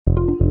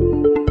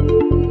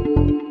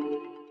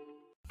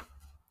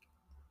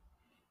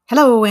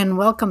Hello and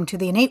welcome to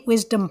the Innate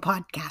Wisdom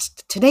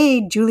Podcast.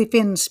 Today, Julie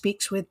Finn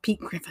speaks with Pete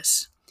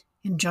Griffiths.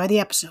 Enjoy the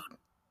episode.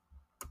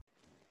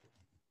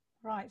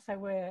 Right, so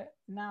we're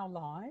now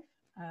live.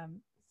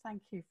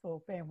 Thank you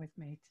for being with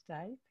me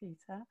today,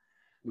 Peter.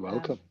 You're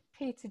welcome.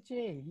 Peter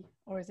G,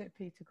 or is it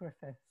Peter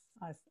Griffiths?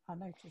 I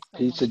noticed.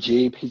 Peter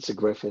G, Peter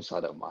Griffiths, I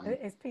don't mind.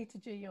 Is Peter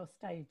G your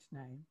stage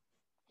name?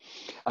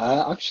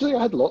 Actually,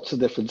 I had lots of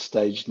different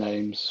stage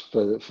names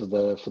for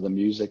the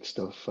music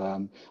stuff.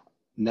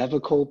 Never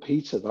called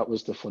Peter. That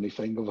was the funny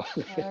thing about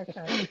it.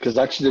 Okay. Because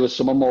actually there was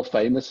someone more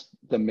famous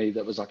than me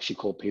that was actually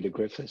called Peter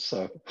Griffiths,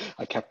 so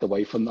I kept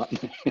away from that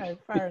name. Oh,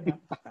 fair enough.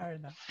 Fair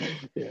enough.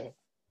 Yeah.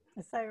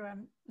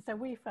 So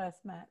we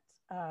first met.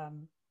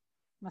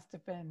 Must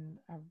have been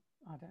I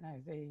don't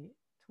know,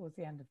 towards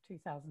the end of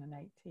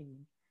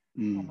 2018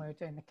 when we were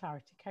doing the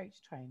Clarity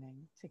Coach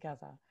training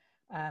together.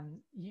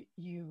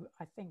 You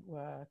I think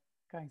were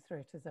going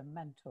through it as a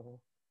mentor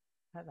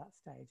at that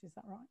stage. Is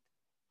that right?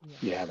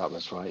 Yeah, that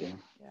was right.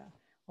 Yeah.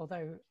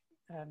 Although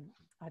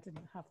I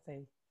didn't have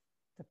the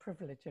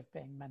privilege of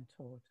being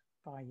mentored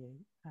by you,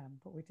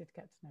 but we did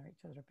get to know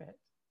each other a bit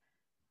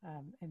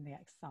in the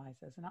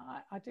exercises. And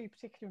I do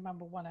particularly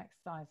remember one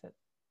exercise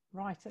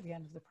right at the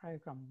end of the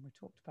program when we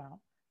talked about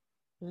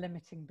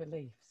limiting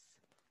beliefs.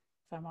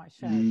 So I might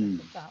share a bit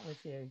of that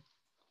with you.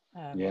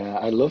 Yeah,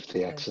 I loved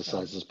the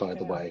exercises, by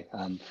the way.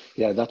 And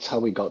yeah, that's how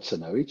we got to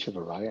know each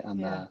other, right?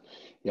 And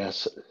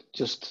yes,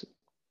 just.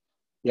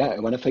 Yeah,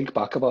 when I think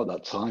back about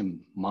that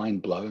time,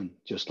 mind blown,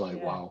 just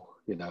like, wow,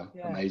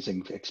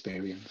 amazing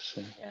experience.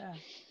 Yeah.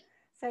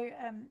 So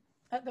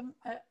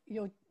at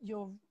your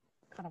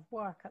kind of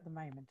work at the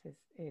moment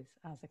is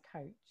as a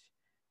coach,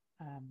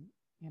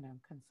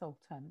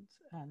 consultant,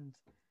 and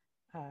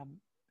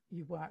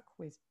you work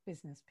with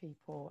business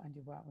people and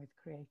you work with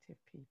creative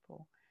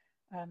people.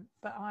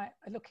 But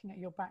looking at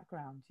your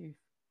background,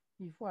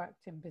 you've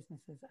worked in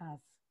businesses as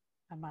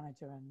a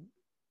manager and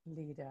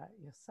leader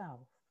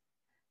yourself.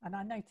 And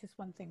I noticed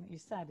one thing that you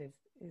said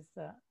is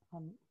that I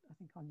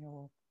think on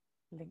your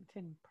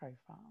LinkedIn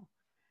profile,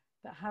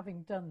 that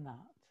having done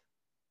that,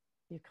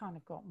 you kind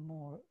of got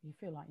more, you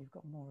feel like you've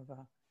got more of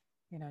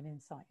an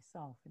insight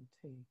yourself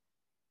into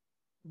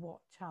what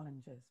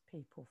challenges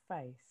people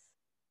face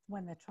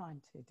when they're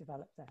trying to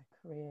develop their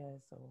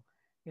careers or,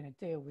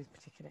 deal with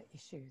particular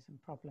issues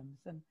and problems.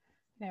 And,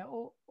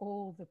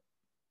 all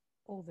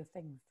the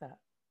things that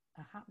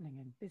are happening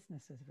in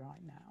businesses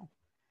right now,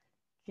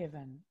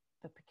 given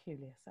the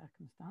peculiar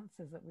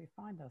circumstances that we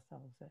find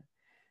ourselves in.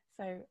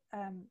 So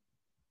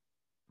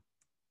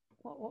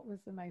what was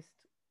the most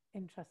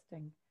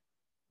interesting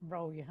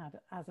role you had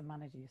as a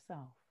manager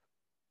yourself?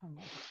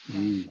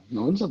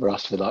 No one's ever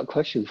asked me that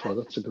question before.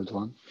 That's a good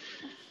one.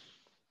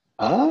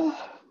 I'll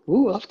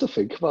have to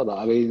think about that.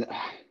 I mean,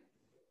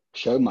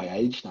 showing my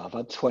age now, I've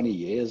had 20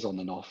 years on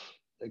and off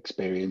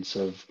experience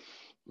of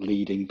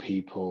leading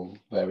people,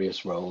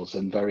 various roles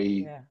in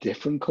very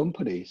different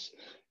companies.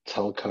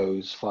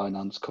 Telcos,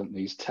 finance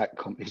companies, tech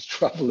companies,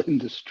 travel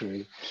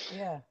industry.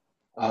 Yeah.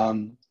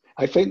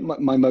 I think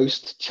my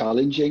most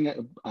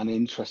challenging and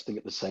interesting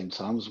at the same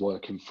time was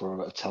working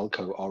for a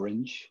telco,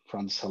 Orange,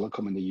 France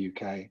Telecom in the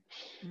UK.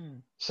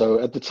 So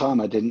at the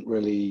time, I didn't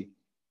really,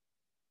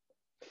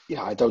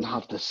 I don't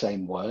have the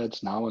same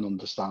words now and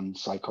understand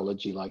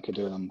psychology like I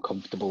do, and I'm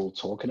comfortable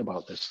talking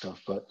about this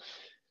stuff. But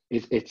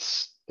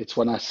it's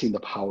when I seen the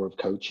power of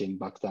coaching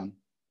back then,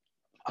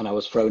 and I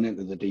was thrown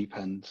into the deep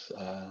end.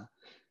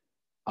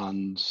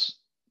 And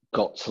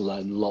got to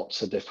learn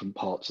lots of different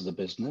parts of the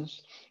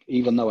business,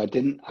 even though I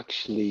didn't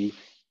actually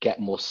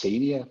get more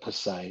senior per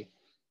se.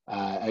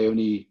 I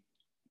only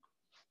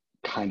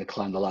kind of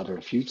climbed the ladder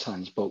a few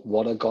times, but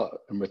what I got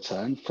in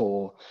return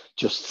for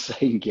just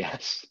saying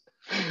yes,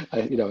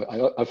 I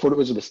thought it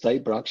was a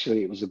mistake, but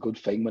actually it was a good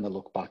thing when I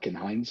look back in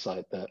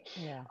hindsight that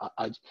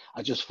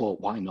I just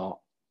thought, why not?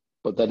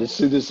 But then as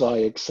soon as I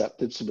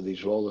accepted some of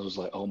these roles, I was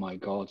like, oh my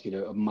God,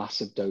 a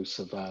massive dose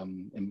of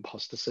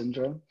imposter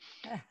syndrome.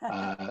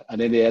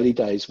 And in the early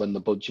days when the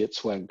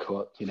budgets weren't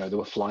cut, they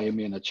were flying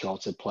me in a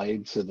chartered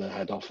plane to the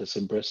head office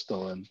in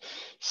Bristol and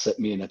sit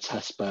me in a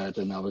test bed.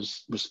 And I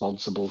was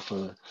responsible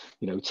for,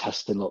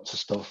 testing lots of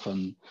stuff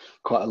and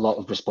quite a lot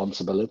of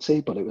responsibility,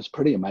 but it was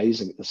pretty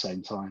amazing at the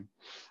same time.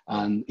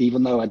 And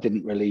even though I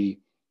didn't really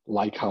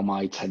like how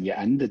my tenure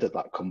ended at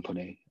that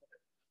company,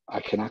 I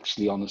can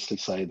actually honestly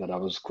say that I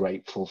was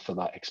grateful for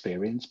that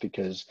experience,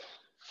 because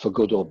for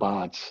good or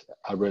bad,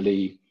 I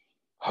really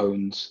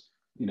honed,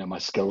 my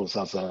skills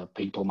as a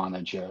people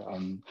manager,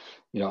 and,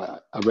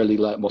 I really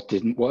learned what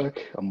didn't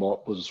work and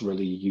what was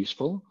really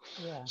useful.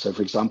 Yeah. So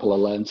for example, I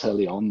learned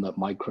early on that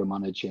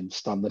micromanaging,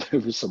 standing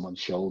over someone's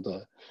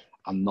shoulder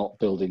and not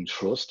building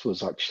trust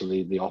was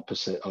actually the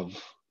opposite of,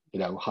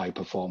 high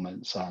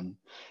performance, and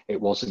it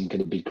wasn't going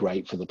to be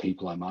great for the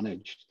people I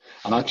managed.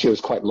 And actually I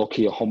was quite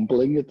lucky or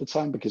humbling at the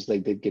time, because they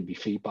did give me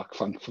feedback,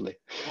 thankfully,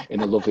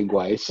 in a loving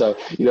way. So,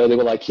 they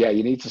were like, yeah,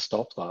 you need to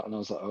stop that. And I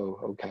was like, oh,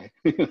 okay.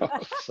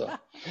 So,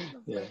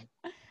 yeah.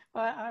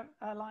 Well,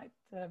 I like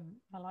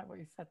what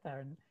you said there,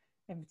 and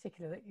in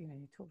particular that, you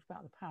talked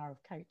about the power of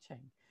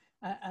coaching.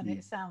 And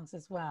it sounds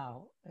as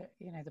well,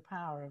 you know, the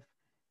power of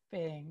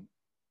being,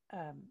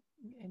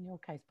 in your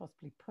case,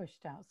 possibly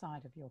pushed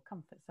outside of your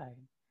comfort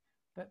zone,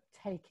 but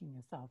taking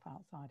yourself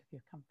outside of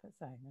your comfort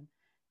zone.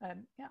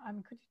 And yeah, I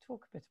mean, could you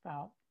talk a bit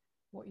about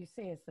what you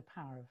see as the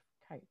power of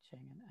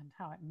coaching and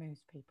how it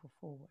moves people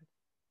forward?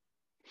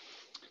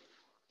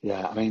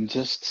 Yeah, I mean,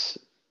 just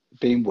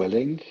being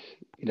willing,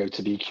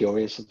 to be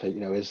curious and think,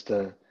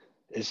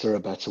 is there a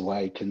better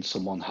way? Can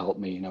someone help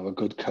me? A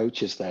good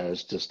coach is there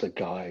as just a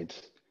guide,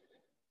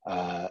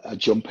 a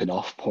jumping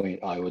off point.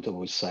 I would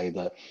always say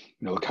that,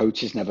 a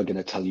coach is never going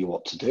to tell you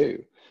what to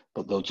do,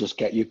 but they'll just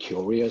get you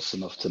curious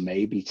enough to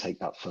maybe take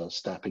that first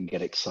step and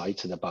get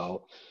excited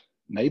about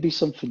maybe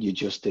something you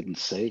just didn't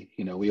see.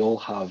 We all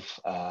have,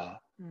 I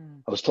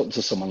was talking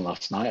to someone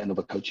last night,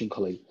 another coaching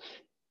colleague.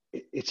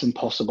 It's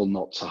impossible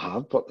not to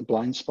have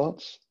blind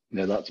spots.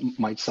 That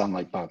might sound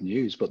like bad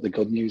news, but the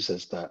good news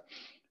is that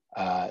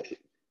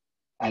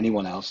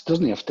anyone else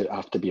doesn't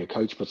have to be a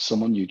coach, but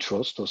someone you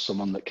trust or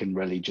someone that can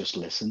really just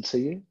listen to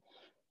you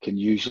can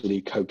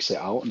usually coax it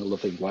out in a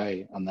loving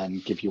way and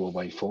then give you a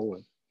way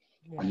forward.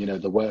 Yeah.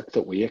 And the work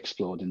that we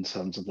explored in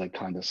terms of the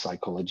kind of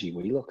psychology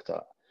we looked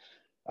at,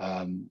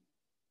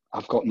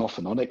 I've got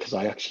nothing on it because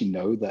I actually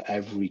know that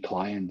every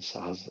client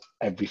has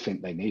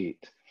everything they need.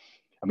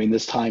 I mean,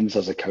 there's times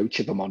as a coach,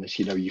 if I'm honest,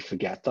 you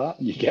forget that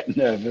and you get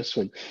nervous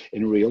when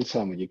in real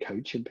time when you're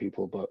coaching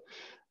people, but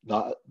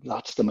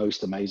that's the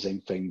most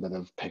amazing thing that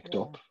I've picked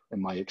up in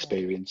my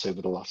experience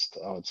over the last,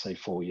 I would say,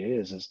 4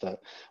 years, is that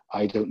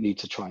I don't need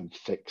to try and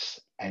fix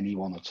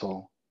anyone at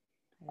all.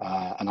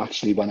 And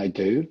actually, when I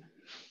do,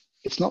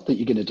 it's not that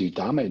you're going to do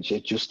damage.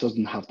 It just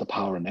doesn't have the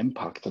power and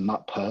impact. And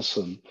that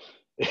person,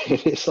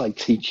 it's like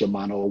teach a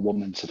man or a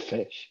woman to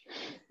fish.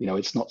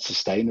 It's not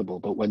sustainable.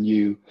 But when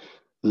you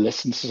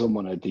listen to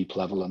someone at a deep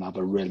level and have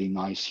a really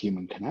nice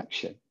human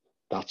connection,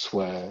 that's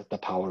where the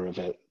power of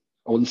it,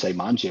 I wouldn't say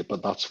magic,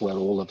 but that's where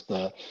all of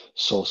the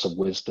source of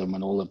wisdom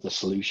and all of the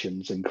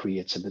solutions and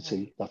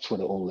creativity, that's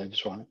where it all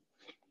lives, right?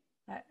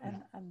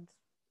 And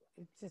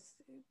just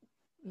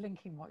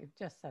linking what you've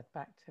just said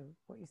back to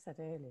what you said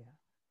earlier,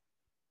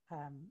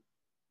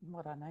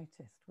 what I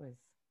noticed was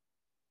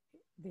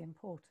the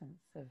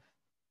importance of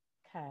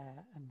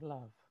care and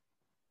love.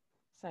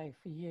 So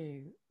for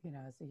you,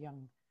 as a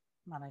young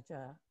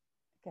manager,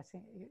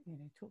 getting,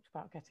 talked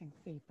about getting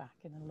feedback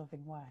in a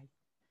loving way,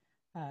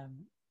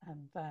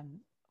 and then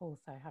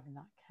also having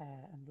that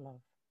care and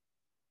love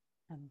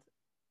and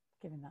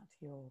giving that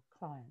to your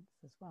clients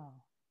as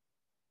well,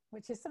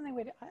 which is something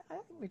I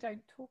think we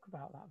don't talk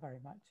about that very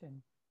much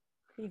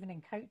even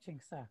in coaching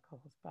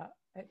circles, but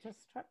it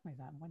just struck me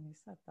then when you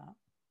said that.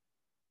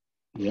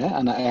 Yeah,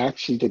 and I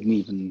actually didn't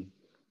even,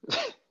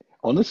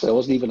 honestly, I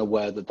wasn't even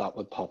aware that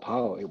would pop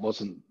out. It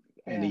wasn't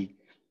any,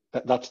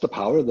 that's the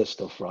power of this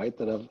stuff, right?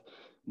 That I've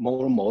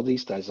more and more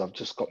these days, I've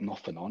just got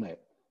nothing on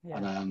it. Yeah.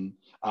 And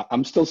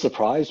I'm still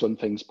surprised when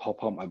things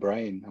pop on my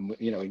brain and,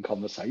 in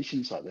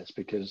conversations like this,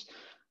 because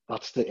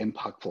that's the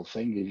impactful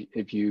thing.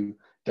 If you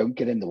don't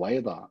get in the way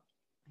of that,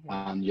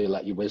 and you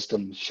let your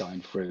wisdom shine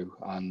through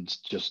and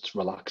just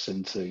relax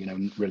into,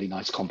 really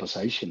nice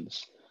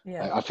conversations.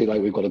 Yeah. I feel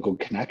like we've got a good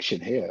connection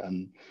here,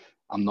 and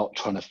I'm not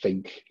trying to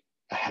think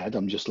ahead.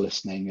 I'm just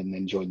listening and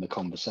enjoying the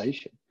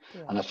conversation.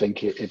 Yeah. And I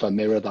think if I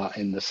mirror that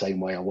in the same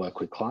way I work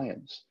with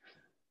clients,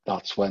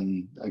 that's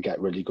when I get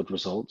really good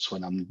results,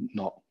 when I'm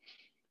not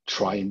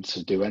trying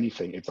to do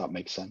anything, if that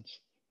makes sense.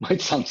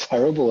 Might sound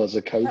terrible as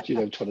a coach,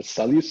 trying to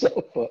sell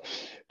yourself,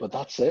 but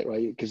that's it,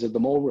 right? Because the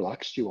more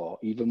relaxed you are,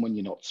 even when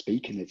you're not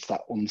speaking, it's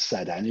that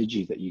unsaid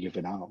energy that you're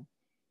giving out.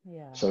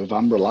 Yeah. So if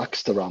I'm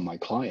relaxed around my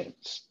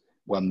clients,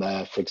 when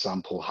they're, for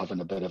example, having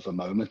a bit of a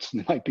moment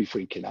and they might be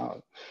freaking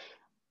out,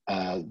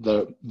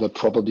 they're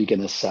probably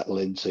going to settle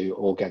into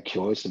or get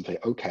curious and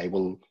think, okay,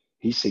 well,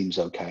 he seems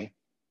okay.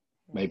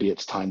 Maybe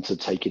it's time to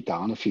take it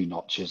down a few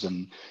notches.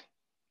 And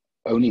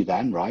only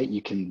then, right,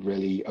 you can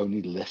really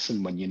only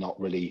listen when you're not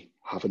really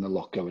having a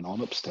lot going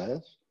on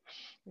upstairs.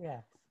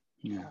 Yes.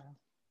 Yeah.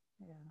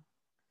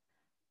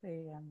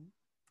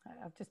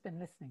 I've just been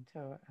listening to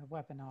a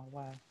webinar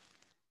where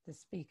the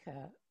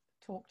speaker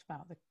talked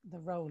about the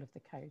role of the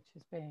coach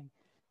as being,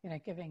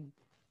 giving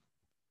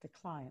the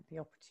client the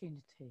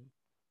opportunity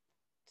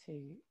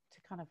to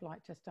kind of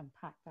like just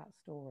unpack that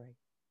story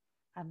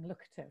and look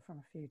at it from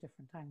a few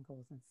different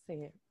angles and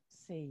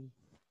see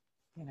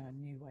a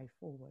new way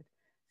forward.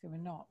 So we're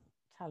not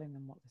telling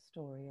them what the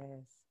story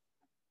is.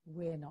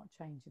 We're not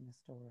changing the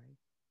story.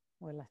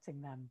 We're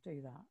letting them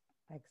do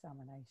that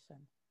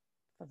examination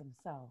for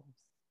themselves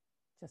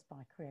just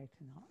by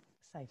creating that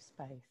safe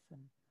space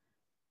and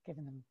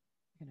giving them,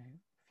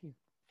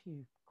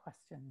 few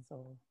questions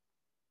or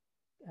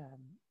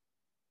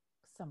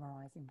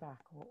summarizing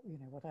back or,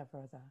 whatever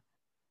other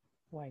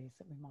ways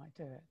that we might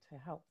do it to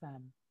help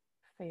them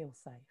feel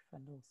safe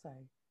and also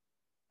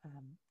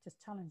just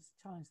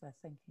challenge their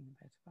thinking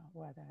a bit about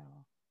where they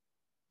are.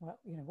 Well,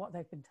 what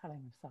they've been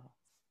telling themselves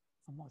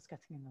and what's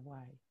getting in the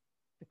way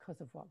because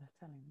of what they're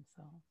telling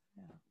themselves.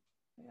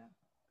 Yeah.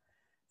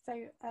 So,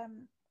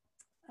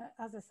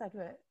 as I said,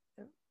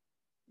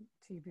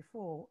 to you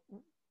before,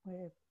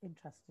 we're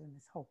interested in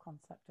this whole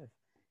concept of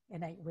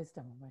innate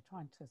wisdom, and we're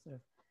trying to sort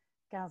of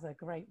gather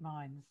great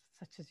minds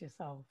such as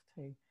yourself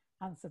to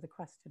answer the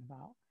question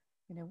about,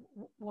 you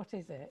know, what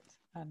is it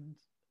and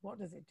what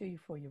does it do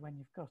for you when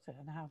you've got it,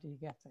 and how do you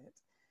get it?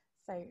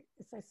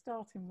 So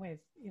starting with,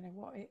 you know,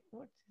 what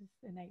does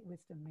innate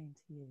wisdom mean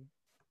to you?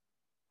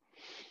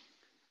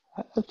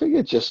 I think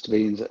it just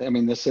means, I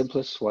mean, the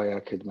simplest way I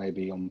could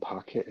maybe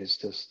unpack it is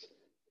just,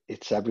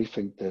 it's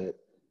everything that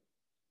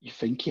you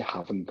think you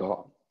haven't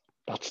got.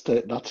 That's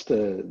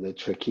the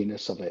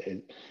trickiness of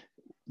it.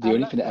 The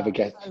only thing that ever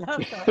gets. I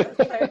love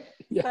that.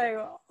 Yeah.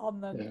 So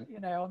on the, you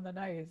know, on the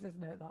nose,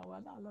 isn't it, that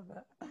one? I love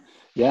it.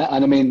 Yeah,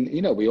 and I mean,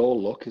 you know, we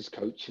all look as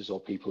coaches or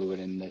people who are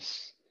in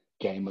this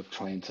game of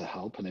trying to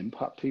help and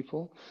impact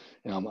people.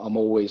 You know, I'm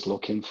always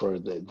looking for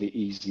the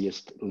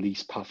easiest,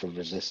 least path of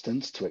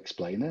resistance to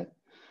explain it.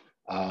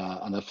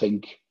 And I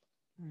think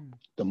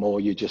the more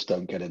you just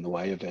don't get in the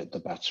way of it, the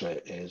better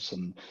it is.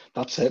 And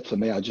that's it for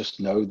me. I just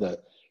know that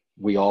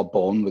we are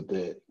born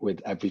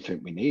with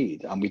everything we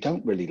need, and we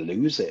don't really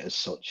lose it as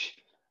such.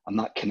 And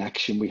that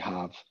connection we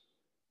have,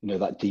 you know,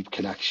 that deep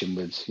connection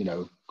with, you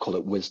know, call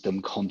it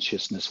wisdom,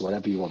 consciousness,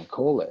 whatever you want to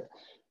call it.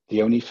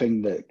 The only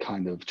thing that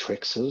kind of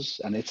tricks us,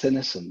 and it's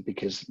innocent,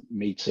 because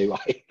me too,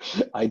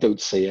 I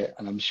don't see it.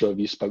 And I'm sure if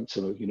you spoke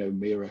to, you know,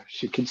 Mira,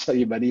 she can tell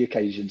you many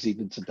occasions,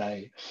 even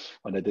today,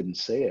 when I didn't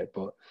see it.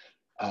 But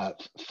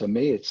for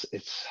me, it's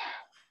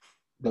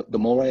the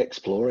more I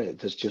explore it,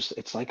 there's just,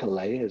 it's like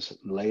layers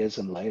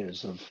and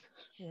layers of,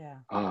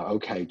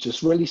 okay,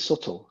 just really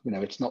subtle. You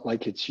know, it's not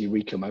like it's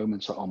eureka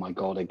moments or, oh my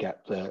God, I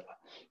get the,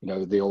 you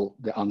know,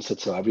 the answer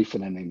to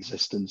everything in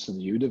existence in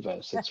the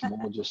universe. It's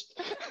more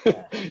just, you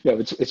know,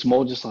 it's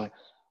more just like,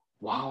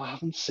 wow, I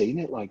haven't seen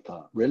it like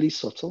that. Really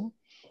subtle.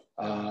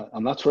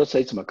 And that's what I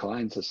say to my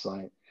clients. It's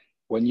like,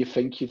 when you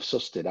think you've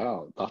sussed it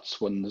out,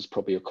 that's when there's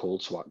probably a call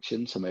to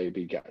action to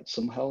maybe get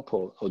some help,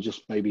 or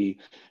just maybe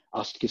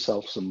ask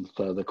yourself some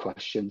further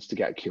questions to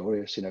get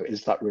curious. You know,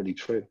 is that really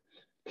true?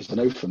 Because I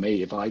know for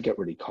me, if I get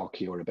really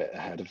cocky or a bit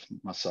ahead of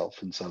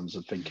myself in terms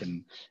of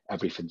thinking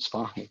everything's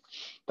fine,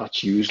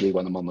 that's usually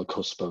when I'm on the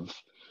cusp of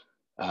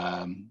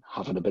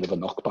having a bit of a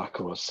knockback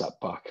or a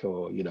setback,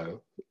 or, you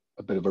know,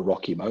 a bit of a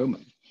rocky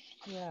moment.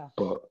 Yeah.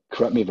 But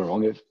correct me if I'm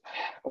wrong, if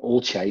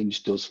all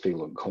change does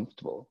feel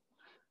uncomfortable,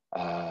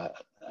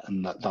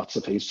 and that's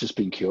the thing. It's just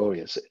being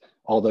curious.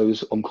 Are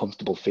those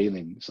uncomfortable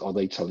feelings, are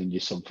they telling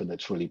you something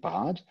that's really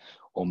bad,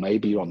 or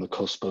maybe you're on the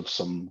cusp of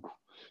some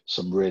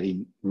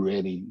really,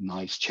 really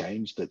nice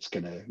change that's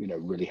going to, you know,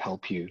 really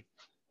help you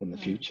in the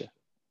future?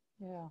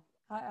 Yeah,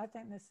 I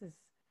think this is,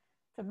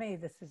 for me,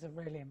 this is a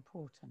really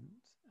important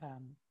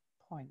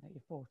point that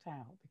you brought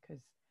out,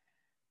 because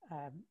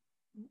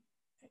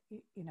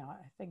you know,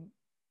 I think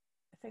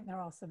there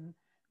are some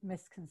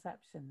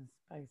misconceptions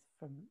both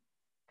from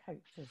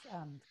coaches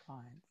and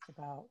clients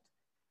about,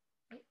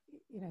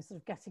 you know, sort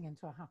of getting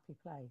into a happy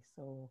place,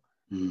 or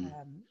you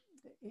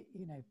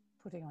know,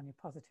 putting on your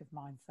positive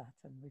mindset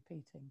and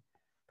repeating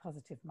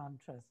positive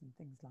mantras and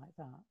things like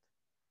that,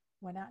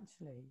 when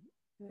actually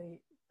the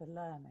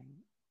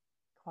learning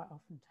quite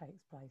often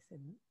takes place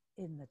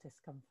in the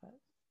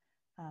discomfort,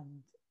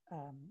 and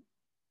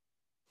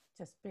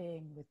just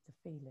being with the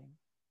feeling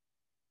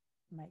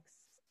makes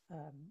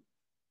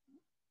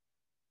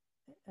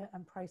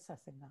and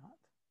processing that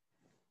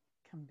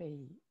can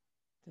be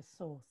the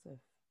source of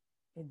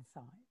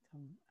insight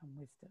and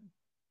wisdom.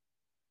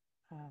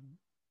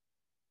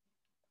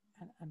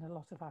 And a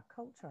lot of our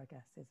culture, I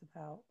guess, is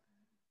about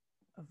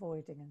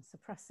avoiding and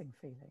suppressing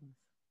feelings.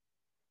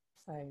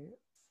 So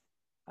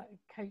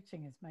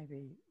coaching is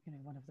maybe, you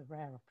know, one of the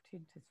rare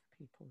opportunities for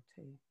people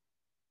to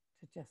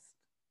just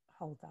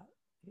hold that,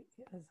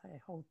 as they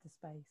hold the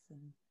space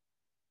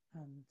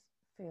and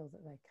feel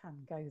that they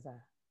can go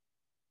there.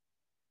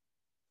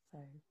 So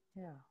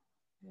yeah.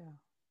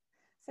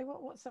 So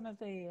what's some of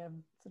the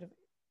sort of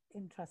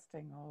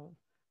interesting, or,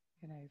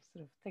 you know,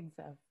 sort of things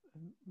that have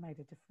made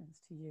a difference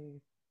to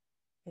you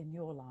in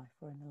your life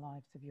or in the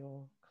lives of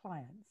your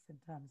clients, in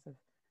terms of,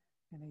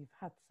 you know, you've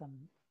had some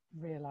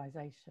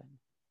realization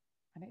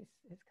and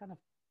it's kind of,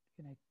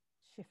 you know,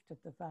 shifted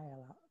the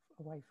veil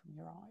away from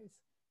your eyes.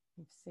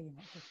 You've seen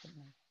it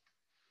differently.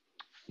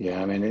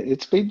 Yeah, I mean,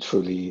 it's been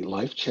truly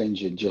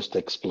life-changing just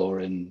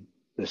exploring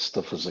this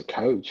stuff as a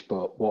coach.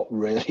 But what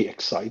really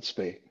excites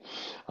me,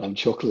 I'm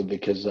chuckling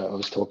because I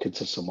was talking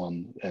to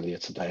someone earlier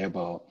today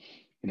about,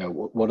 you know,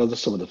 what are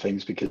some of the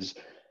things, because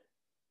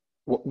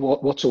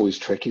what's always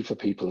tricky for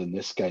people in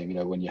this game, you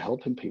know, when you're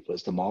helping people,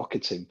 is the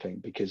marketing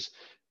thing. Because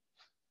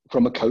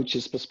from a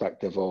coach's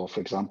perspective, or for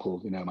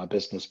example, you know, my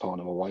business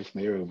partner, my wife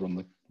Mira, who run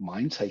the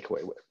Mind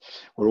Takeaway with,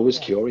 we're always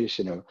curious,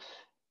 you know,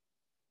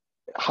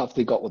 have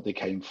they got what they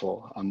came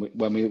for? And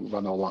when we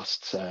ran our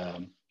last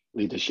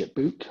leadership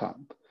boot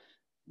camp,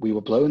 we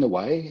were blown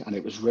away, and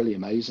it was really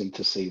amazing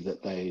to see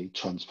that they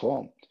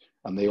transformed,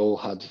 and they all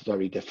had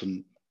very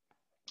different,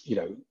 you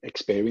know,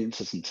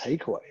 experiences and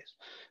takeaways.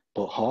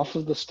 but half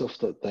of the stuff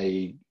that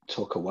they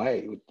took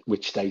away,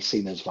 which they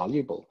seen as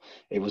valuable,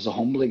 it was a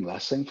humbling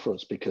lesson for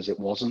us because it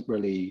wasn't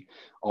really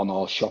on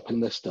our shopping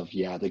list of,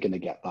 yeah, they're going to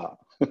get that.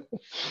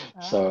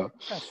 So,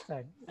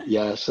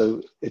 yeah,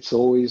 so it's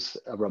always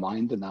a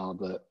reminder now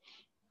that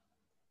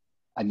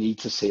I need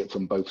to see it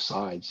from both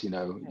sides.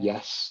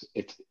 Yes,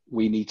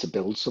 we need to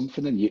build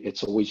something, and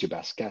it's always your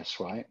best guess,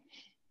 right?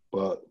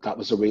 But that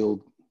was a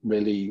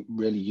really,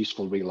 really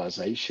useful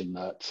realization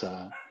that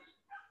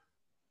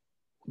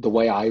the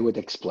way I would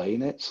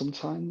explain it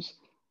sometimes,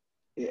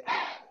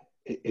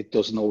 it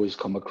doesn't always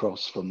come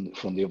across from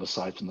the other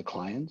side, from the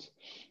client,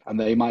 and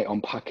they might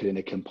unpack it in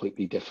a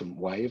completely different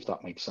way, if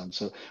that makes sense.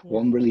 So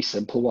one really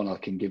simple one I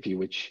can give you,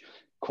 which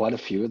quite a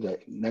few of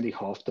nearly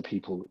half the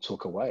people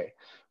took away,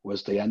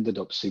 was they ended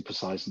up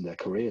supersizing their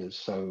careers.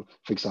 So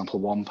for example,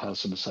 one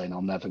person was saying,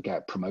 I'll never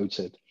get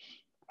promoted.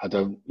 I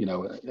don't,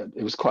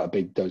 it was quite a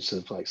big dose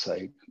of, like,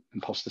 say,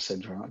 imposter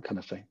syndrome, that kind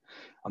of thing.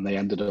 And they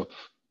ended up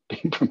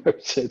being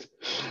promoted.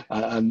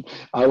 And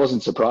I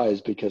wasn't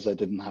surprised because I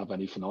didn't have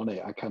anything on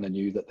it. I kind of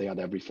knew that they had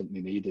everything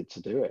they needed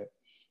to do it.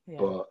 Yeah.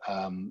 But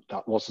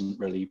that wasn't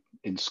really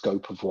in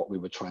scope of what we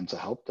were trying to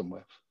help them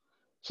with.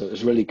 So it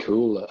was really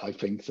cool. I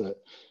think that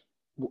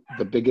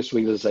the biggest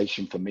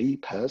realization for me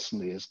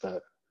personally is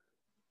that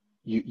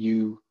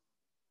you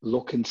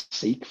look and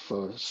seek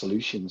for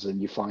solutions,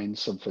 and you find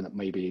something that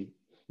maybe,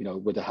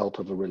 with the help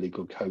of a really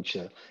good coach,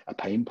 a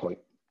pain point,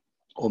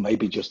 or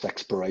maybe just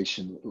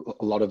exploration.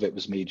 A lot of it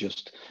was me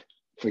just,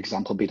 for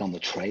example, being on the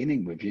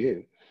training with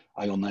you.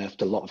 I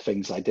unearthed a lot of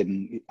things I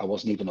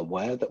wasn't even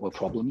aware that were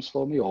problems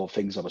for me, or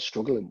things I was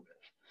struggling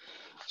with.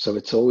 So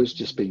it's always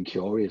just being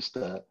curious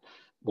that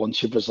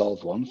once you've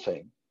resolved one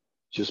thing,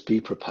 just be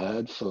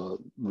prepared for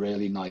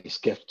really nice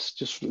gifts,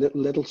 just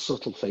little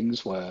subtle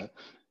things where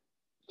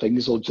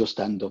things will just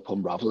end up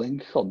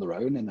unraveling on their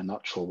own in a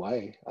natural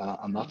way.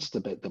 And that's the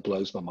bit that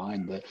blows my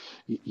mind, that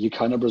you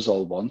kind of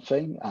resolve one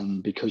thing,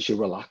 and because you're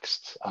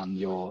relaxed and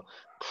you're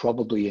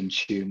probably in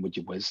tune with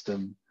your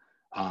wisdom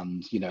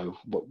and,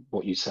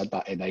 what you said,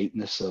 that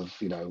innateness of,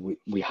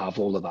 we have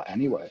all of that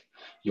anyway,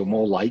 you're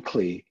more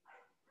likely,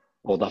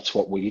 or that's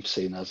what we've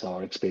seen as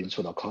our experience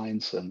with our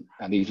clients, and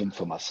even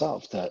for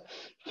myself, that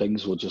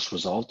things will just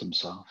resolve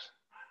themselves,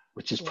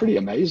 which is pretty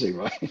amazing,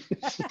 right?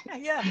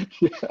 Yeah.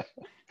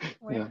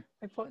 We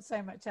put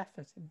so much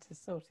effort into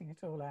sorting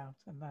it all out,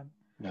 and then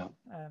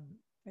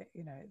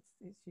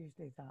it's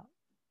usually that,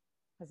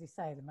 as you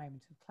say, the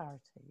moment of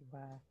clarity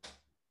where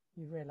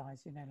you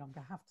realize you no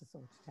longer have to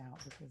sort it out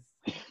because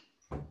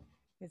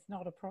it's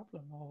not a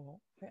problem, or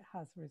it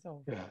has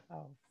resolved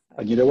itself.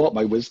 And you know what?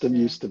 My wisdom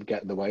used to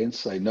get in the way and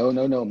say, no,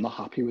 I'm not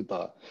happy with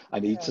that. I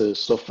need to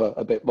suffer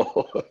a bit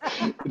more.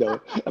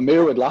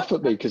 Amira would laugh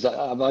at me because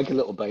I'm like a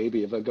little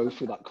baby. If I go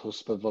through that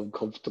cusp of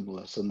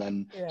uncomfortableness, and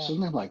then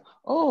suddenly I'm like,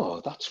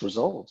 oh, that's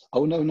resolved.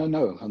 Oh, no.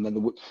 And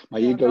then my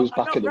ego's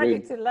back in the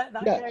room. To let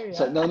that go, It's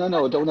like, no, I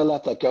don't want to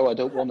let that go. I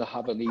don't want to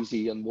have an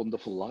easy and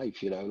wonderful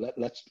life.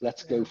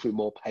 Let's go through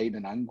more pain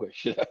and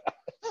anguish.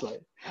 It's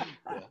like,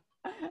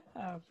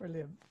 Oh,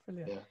 brilliant.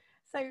 Yeah.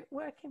 So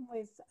working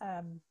with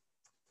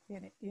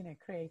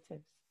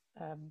creatives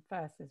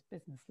versus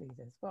business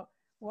leaders,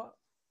 what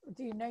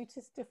do you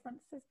notice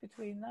differences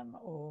between them,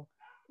 or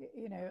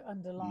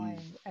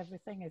underlying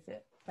everything, is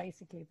it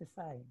basically the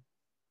same?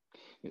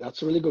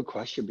 That's a really good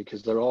question,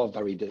 because they're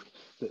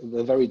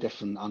very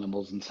different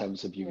animals in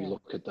terms of you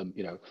look at them.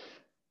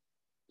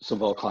 Some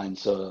of our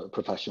clients are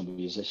professional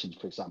musicians,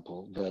 for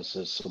example,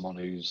 versus someone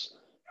who's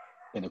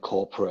in a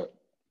corporate,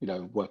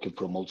 working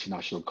for a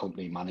multinational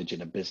company,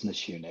 managing a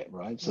business unit,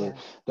 right? So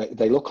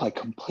they look like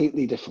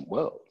completely different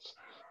worlds,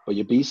 but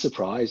you'd be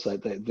surprised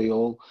that they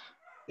all,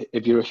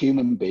 if you're a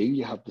human being,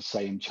 you have the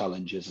same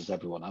challenges as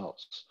everyone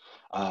else.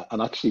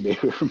 And actually,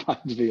 it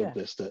reminds me of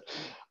this, that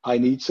I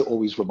need to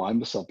always remind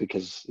myself,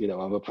 because,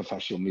 I'm a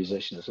professional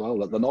musician as well,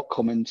 that they're not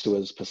coming to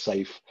us per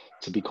se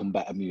to become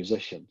better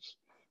musicians.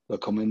 They're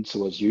coming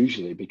to us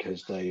usually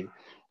because they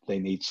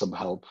need some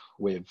help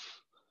with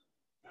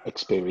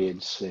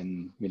experience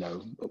in,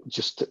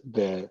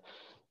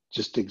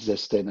 just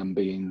existing and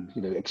being,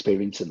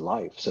 experiencing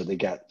life. So they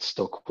get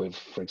stuck with,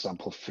 for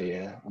example,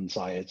 fear,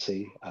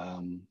 anxiety.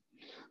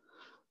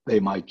 They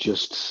might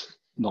just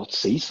not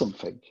see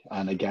something.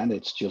 And again,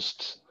 it's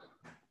just,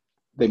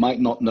 they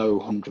might not know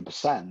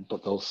 100%,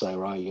 but they'll say,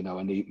 right,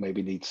 I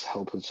need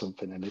help with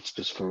something. And it's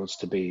just for us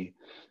to be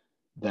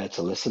there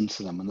to listen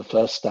to them. And the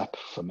first step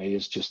for me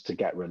is just to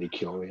get really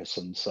curious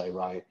and say,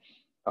 right,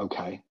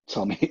 okay,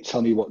 tell me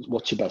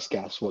what's your best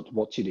guess?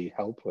 What do you need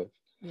help with?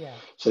 Yeah.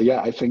 So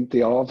I think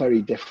they are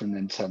very different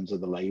in terms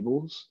of the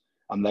labels,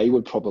 and they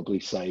would probably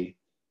say,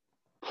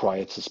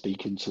 prior to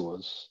speaking to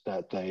us,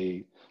 that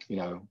they,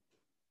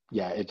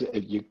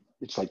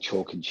 it's like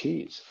chalk and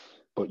cheese,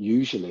 but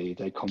usually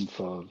they come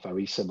for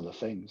very similar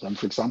things. And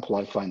for example,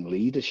 I find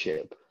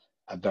leadership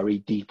a very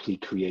deeply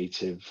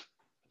creative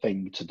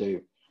thing to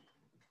do.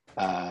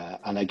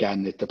 And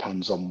again, it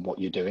depends on what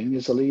you're doing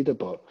as a leader,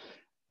 but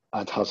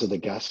I'd hazard a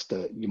guess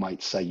that you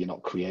might say you're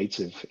not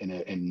creative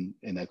in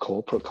a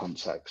corporate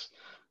context,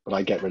 But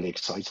I get really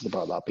excited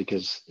about that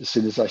because as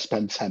soon as I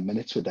spend 10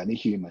 minutes with any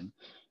human,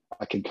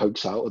 I can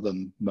coax out of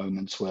them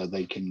moments where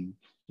they can,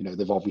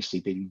 they've obviously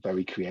been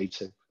very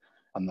creative,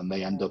 and then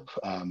they end up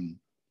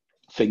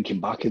thinking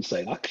back and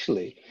saying,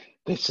 actually,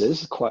 this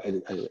is quite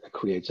a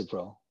creative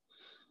role.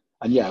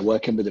 And yeah,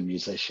 working with a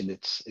musician,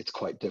 it's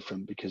quite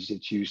different because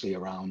it's usually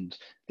around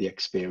the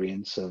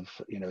experience of,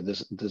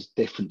 there's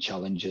different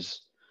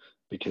challenges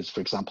because,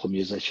 for example,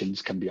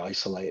 musicians can be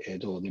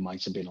isolated, or they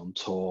might have been on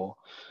tour,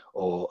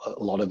 or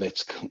a lot of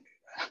it's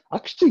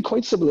actually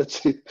quite similar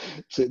to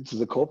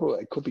the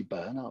corporate. It could be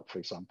burnout, for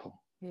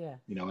example. Yeah.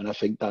 And I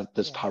think that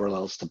there's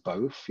parallels to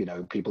both.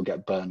 People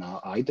get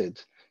burnout. I did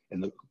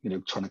in the,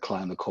 trying to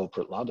climb the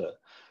corporate ladder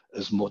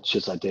as much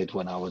as I did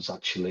when I was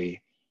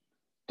actually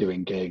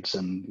doing gigs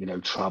and,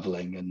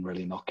 traveling and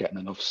really not getting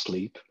enough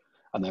sleep,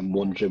 and then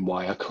wondering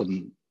why I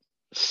couldn't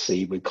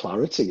see with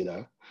clarity,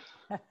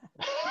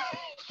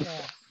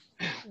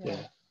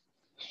 Yeah.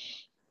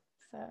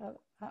 So,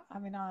 I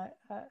mean, I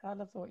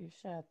love what you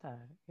shared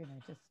there,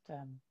 just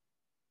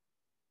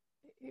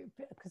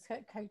because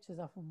coaches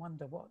often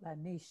wonder what their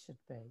niche should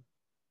be.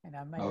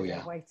 Maybe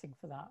they're waiting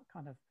for that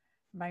kind of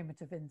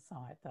moment of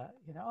insight that,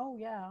 oh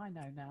yeah, I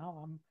know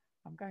now,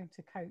 I'm going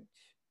to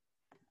coach,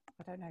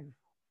 I don't know,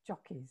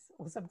 jockeys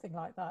or something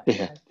like that.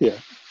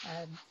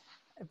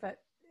 But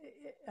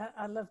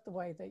I love the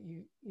way that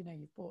you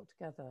brought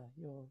together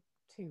your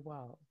two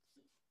worlds.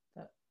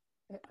 That,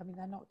 I mean,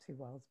 they're not two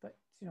worlds, but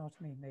do you know what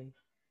I mean?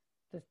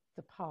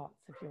 The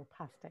parts of your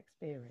past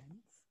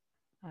experience,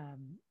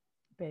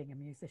 being a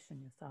musician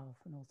yourself,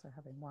 and also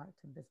having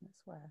worked in business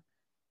where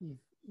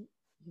you've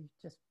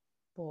just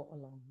brought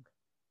along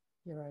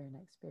your own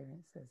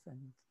experiences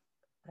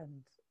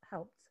and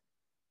helped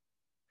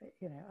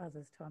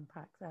others to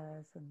unpack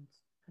theirs and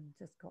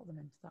just got them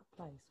into that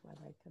place where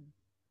they can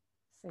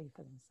see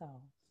for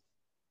themselves.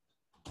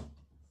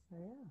 So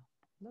yeah,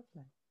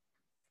 lovely.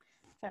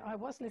 So I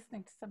was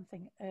listening to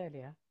something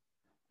earlier.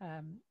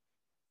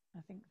 I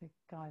think the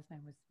guy's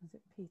name was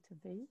it Peter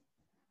V?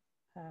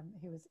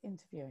 He was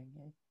interviewing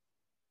you.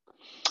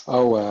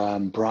 Oh,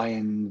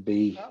 Brian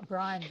V. Oh,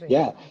 Brian V.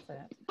 Yeah.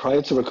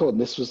 Prior to recording,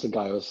 this was the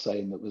guy I was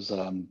saying that was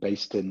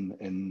based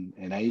in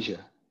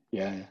Asia.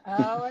 Yeah.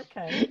 Oh,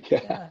 okay.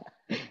 Yeah.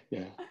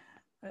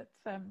 But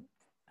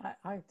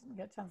I didn't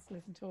get a chance to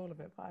listen to all of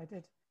it, but I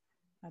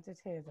did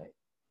hear that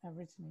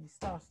originally you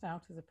started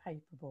out as a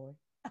paper boy.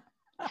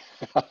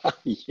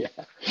 Yeah,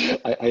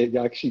 I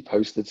actually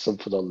posted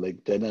something on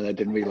LinkedIn, and I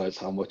didn't realize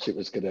how much it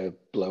was going to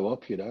blow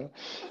up.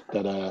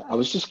 That I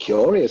was just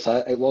curious.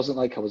 It wasn't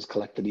like I was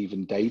collecting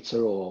even data,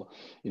 or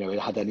it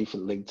had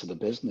anything linked to the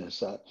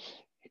business.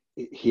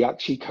 He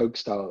actually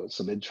coaxed out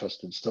some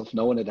interesting stuff.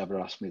 No one had ever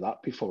asked me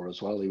that before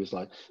as well. He was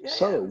like,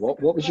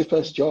 what was your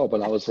first job?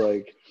 And I was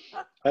like,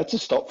 I had to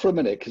stop for a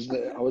minute because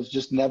I was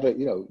just never,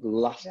 the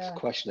last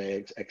question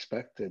I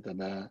expected.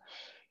 And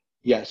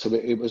so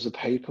it was a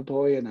paper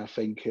boy, and I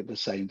think at the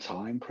same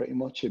time, pretty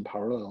much in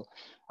parallel,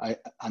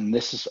 and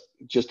this is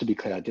just to be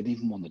clear, I didn't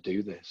even want to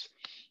do this.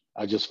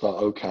 I just felt,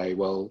 okay,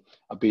 well,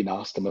 I've been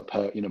asked. My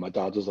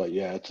dad was like,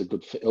 yeah,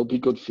 it'll be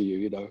good for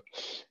you,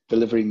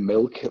 delivering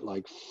milk at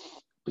like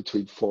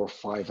between 4 or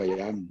 5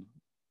 a.m.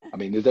 I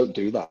mean, they don't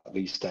do that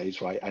these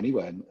days, right?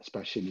 Anywhere,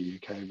 especially in the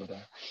UK.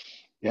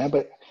 But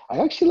but I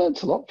actually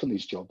learned a lot from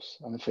these jobs,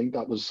 and I think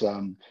that was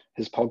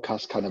his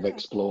podcast kind of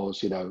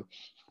explores,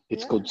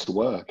 it's good to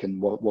work,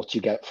 and what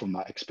you get from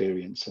that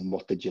experience, and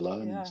what did you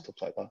learn, and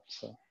stuff like that.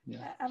 So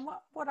and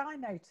what I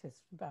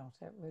noticed about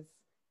it was,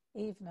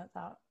 even at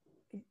that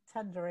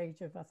tender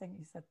age of, I think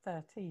you said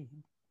 13,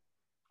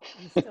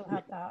 you still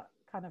had that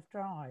kind of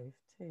drive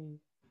to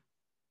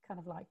kind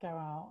of like go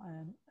out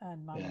and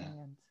earn money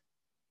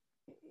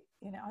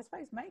and I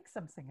suppose make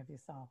something of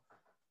yourself.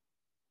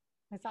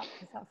 Is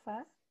that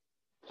fair?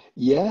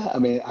 Yeah, I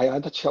mean, I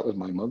had a chat with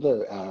my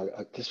mother.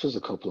 This was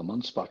a couple of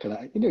months back,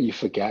 and you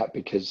forget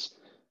because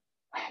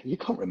you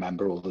can't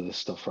remember all of this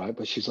stuff, right?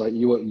 But she's like,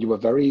 you were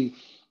very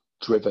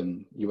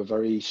driven. You were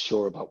very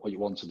sure about what you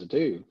wanted to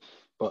do.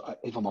 But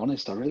if I'm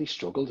honest, I really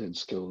struggled in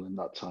school in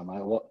that time.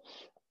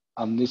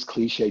 I'm this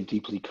cliche,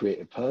 deeply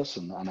creative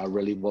person, and I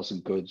really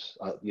wasn't good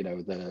at,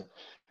 the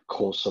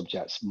core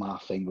subjects,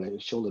 math,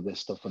 English, all of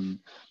this stuff. And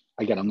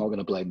again, I'm not going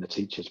to blame the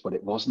teachers, but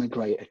it wasn't a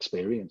great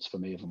experience for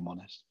me, if I'm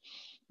honest.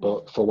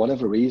 But for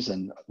whatever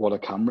reason, what I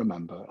can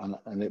remember,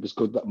 and it was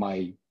good that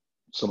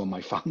some of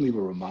my family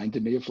were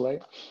reminding me of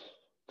late,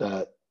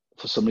 that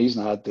for some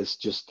reason I had this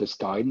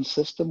guidance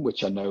system,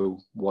 which I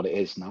know what it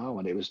is now,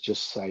 and it was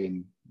just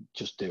saying,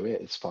 just do it,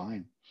 it's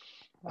fine.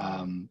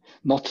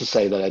 Not to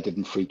say that I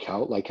didn't freak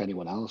out like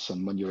anyone else.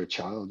 And when you're a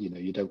child,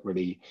 you don't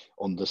really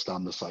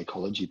understand the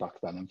psychology back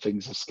then, and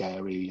things are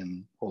scary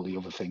and all the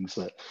other things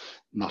that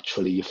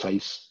naturally you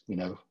face,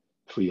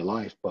 through your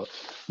life. But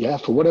yeah,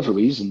 for whatever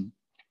reason,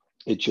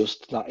 it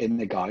just, that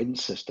inner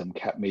guidance system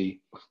kept me,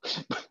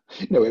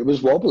 it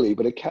was wobbly,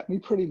 but it kept me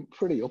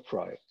pretty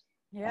upright.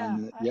 Yeah,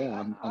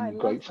 and I'm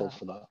grateful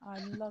for that.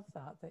 I love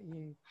that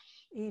you,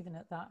 even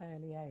at that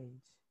early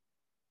age,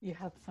 you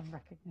had some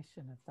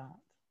recognition of that.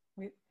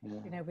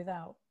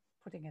 Without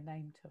putting a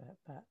name to it,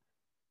 but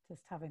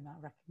just having that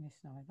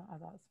recognition of it,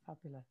 that's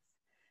fabulous.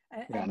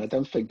 And I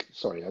don't think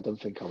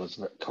I was,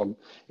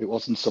 it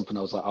wasn't something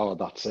I was like, oh,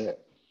 that's it.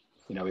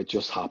 You know, it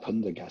just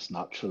happened, I guess,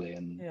 naturally.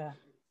 And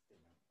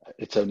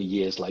it's only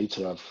years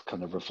later I've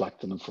kind of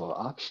reflected and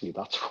thought, actually,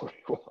 that's what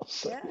it was.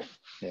 So,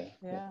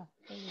 yeah,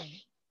 brilliant.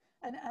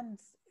 And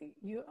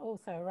you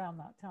also, around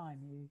that time,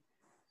 you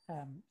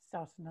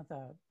started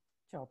another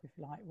job, if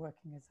you like,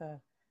 working as a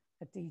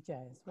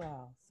DJ as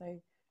well.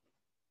 So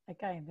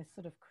again, this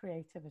sort of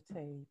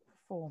creativity,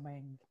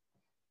 performing,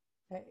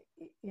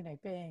 you know,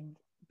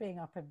 being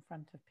up in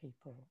front of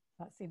people,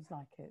 that seems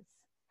like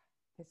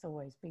it's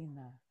always been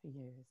there for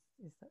you.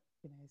 Is that,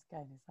 you know,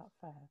 is that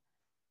fair?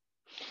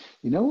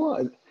 You know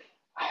what?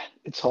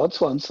 It's hard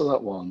to answer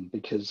that one,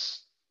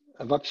 because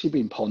I've actually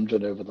been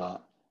pondering over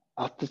that.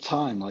 At the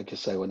time, like I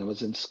say, when I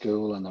was in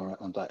school and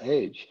around that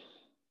age,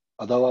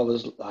 although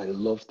I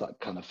loved that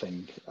kind of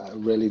thing. I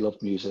really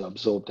loved music,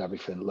 absorbed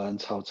everything,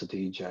 learned how to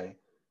DJ.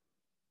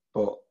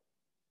 But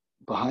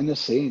behind the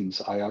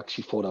scenes, I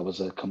actually thought I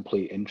was a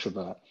complete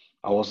introvert.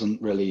 I was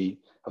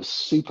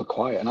super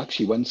quiet. And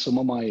actually, when some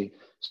of my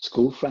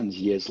school friends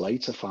years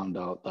later found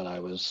out that I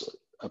was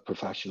a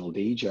professional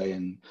DJ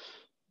and,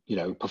 you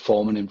know,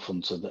 performing in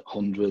front of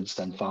hundreds,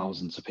 then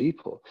thousands of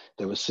people,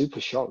 they were super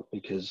shocked,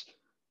 because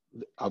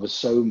I was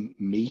so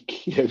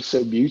meek, you know,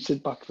 so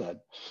muted back then.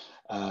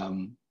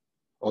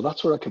 Well,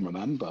 that's what I can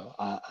remember.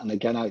 And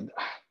again,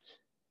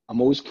 I'm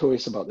always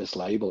curious about this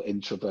label,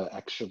 introvert,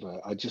 extrovert.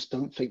 I just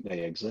don't think they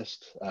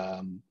exist.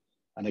 And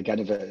again,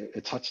 if I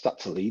attach that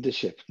to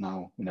leadership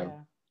now, you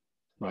know,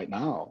 right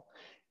now,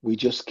 we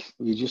just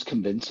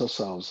convince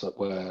ourselves that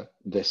we're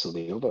this or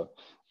the other.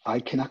 I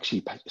can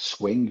actually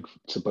swing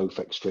to both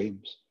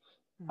extremes.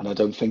 And I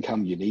don't think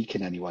I'm unique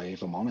in any way,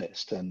 if I'm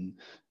honest. And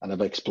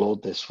I've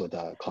explored this with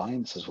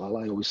clients as well.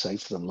 I always say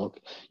to them, look,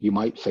 you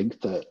might think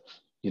that,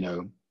 you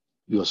know,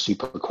 you're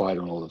super quiet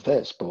on all of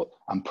this, but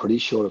I'm pretty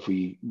sure if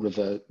we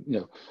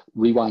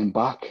rewind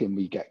back and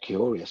we get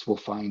curious, we'll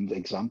find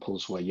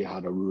examples where you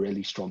had a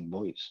really strong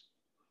voice.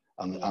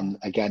 And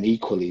again,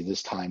 equally,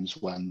 there's times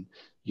when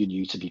you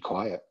knew to be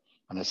quiet.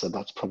 And I said,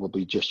 that's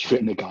probably just your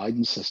inner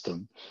guidance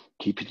system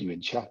keeping you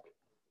in check.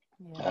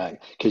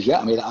 Because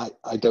I mean,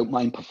 I don't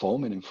mind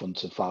performing in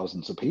front of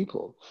thousands of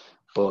people,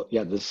 but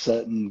there's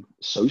certain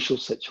social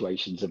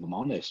situations, if I'm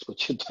honest,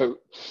 which I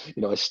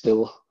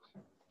still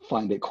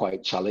find it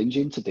quite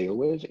challenging to deal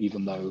with,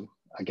 even though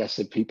I guess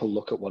if people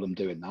look at what I'm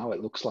doing now,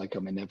 it looks like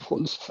I'm in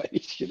everyone's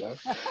face, you know,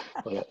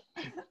 but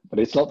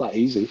it's not that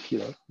easy, you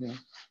know.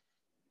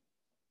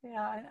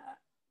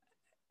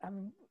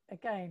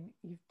 Again,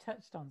 you've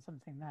touched on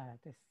something there,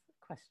 this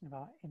question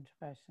about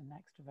introversion and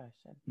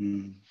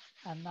extroversion,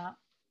 and that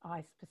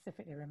I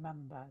specifically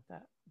remember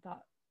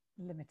that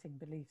limiting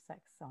beliefs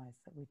exercise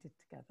that we did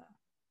together.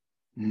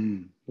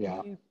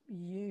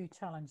 You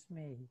challenged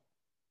me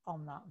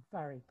on that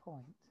very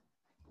point.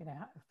 You know,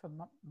 from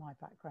my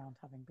background,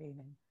 having been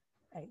in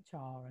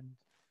HR and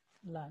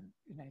learned,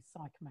 you know,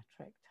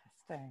 psychometric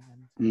testing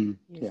and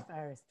used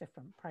various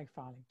different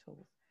profiling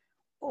tools,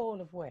 all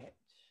of which,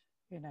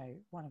 you know,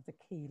 one of the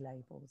key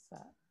labels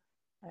that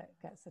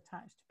gets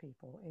attached to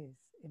people is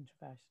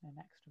introversion and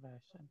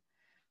extroversion.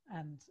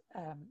 And,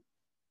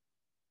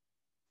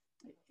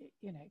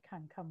 you know, it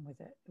can come with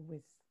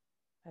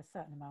a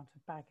certain amount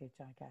of baggage,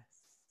 I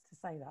guess, to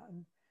say that.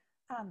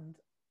 And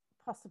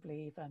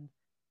possibly even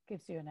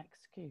gives you an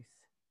excuse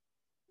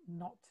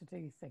not to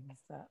do things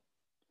that,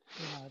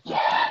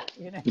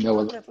 you know,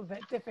 a little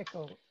bit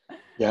difficult.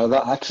 Yeah,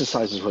 that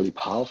exercise is really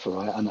powerful,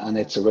 right? And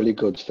it's a really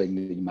good thing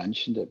that you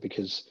mentioned it,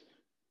 because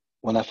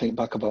when I think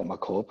back about my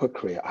corporate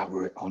career,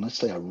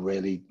 honestly, I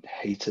really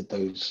hated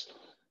those,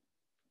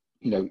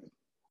 you know,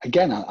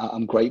 again,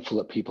 I'm grateful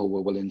that people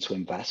were willing to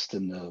invest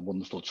in the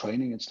wonderful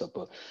training and stuff,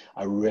 but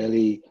I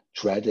really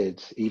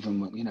dreaded,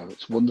 even when, you know,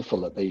 it's wonderful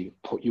that they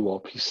put you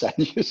up, you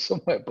send you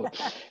somewhere, but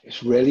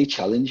it's really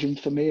challenging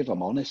for me, if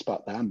I'm honest,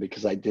 back then,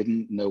 because I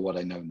didn't know what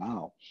I know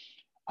now.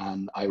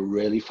 And I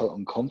really felt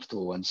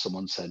uncomfortable when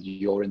someone said,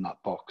 you're in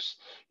that box,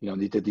 you know,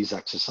 and they did these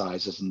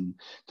exercises and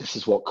this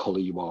is what color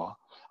you are.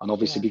 And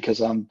obviously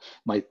because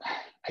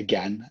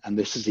again, and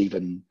this is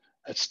even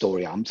a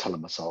story I'm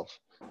telling myself,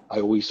 I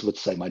always would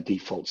say my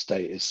default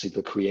state is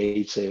super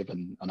creative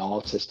and an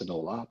artist and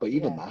all that, but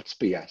even that's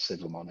BS,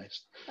 if I'm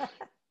honest.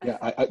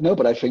 I know,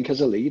 but I think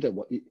as a leader,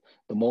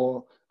 the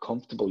more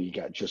comfortable you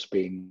get just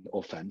being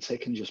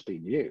authentic and just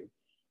being you,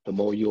 the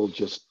more you'll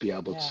just be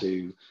able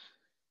to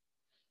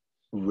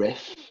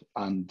riff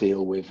and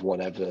deal with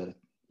whatever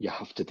you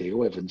have to deal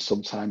with. And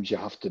sometimes you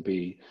have to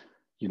be,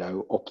 you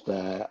know, up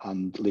there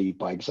and lead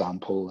by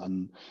example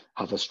and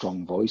have a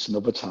strong voice. And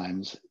other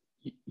times,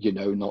 you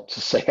know, not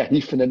to say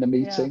anything in a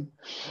meeting.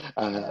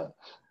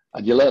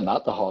 And you learn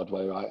that the hard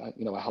way, right?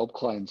 You know, I help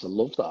clients. I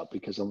love that,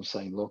 because I'm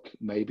saying, look,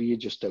 maybe you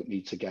just don't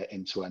need to get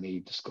into any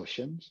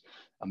discussions,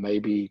 and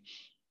maybe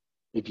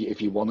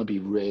if you want to be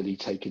really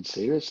taken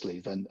seriously,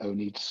 then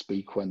only to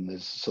speak when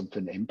there's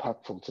something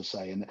impactful to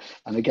say.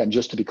 And again,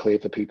 just to be clear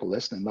for people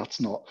listening,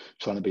 that's not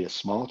trying to be a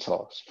smart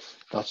ass.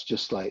 That's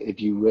just like, if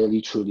you really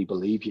truly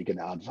believe you're going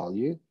to add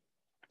value,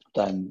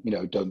 then, you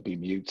know, don't be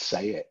mute,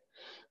 say it.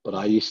 But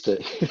I used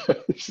to,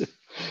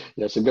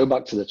 yeah, so go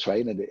back to the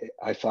training,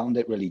 I found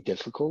it really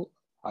difficult.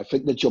 I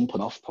think the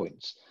jumping off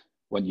points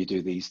when you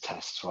do these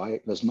tests,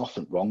 right? There's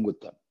nothing wrong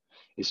with them.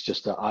 It's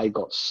just that I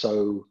got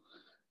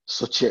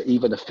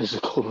even a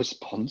physical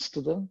response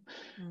to them,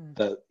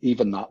 that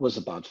even that was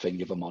a bad thing,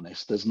 if I'm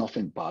honest. There's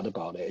nothing bad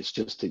about it. It's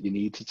just that you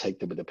need to take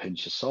them with a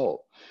pinch of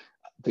salt.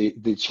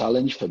 The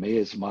challenge for me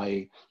is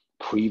my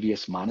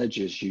previous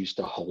managers used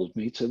to hold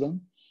me to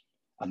them,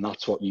 and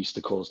that's what used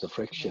to cause the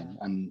friction.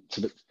 Yeah. And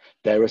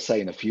dare I say,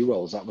 in a few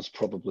roles, that was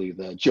probably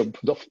the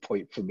jumping off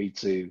point for me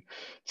to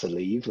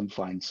leave and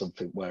find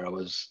something where I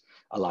was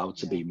allowed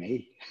to be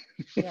me.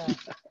 Yeah.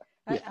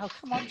 I'll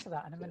come on to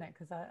that in a minute,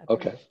 because I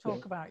do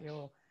talk about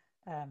your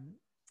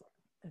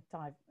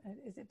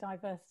is it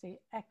diversity,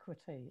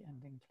 equity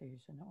and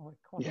inclusion, or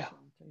equality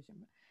and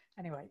inclusion?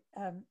 Anyway,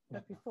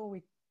 but before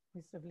we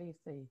sort of leave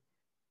the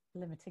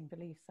limiting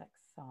beliefs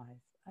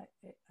exercise,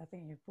 I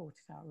think you've brought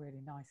it out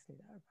really nicely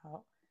there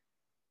about,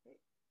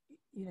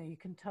 you know, you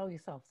can tell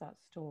yourself that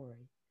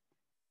story.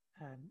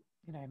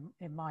 You know,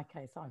 in my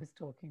case, I was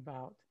talking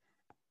about,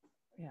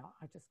 you know,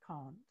 I just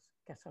can't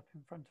get up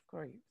in front of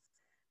groups.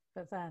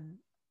 But then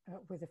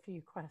with a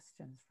few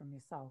questions from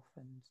yourself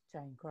and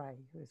Jane Gray,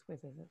 who was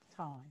with us at the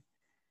time,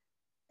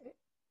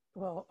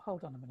 well,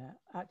 hold on a minute,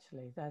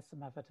 actually, there's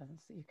some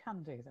evidence that you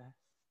can do this.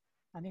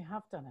 And you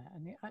have done it,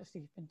 and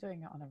you've been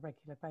doing it on a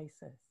regular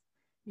basis.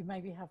 You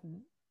maybe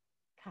haven't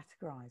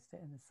categorized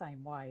it in the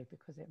same way,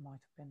 because it might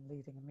have been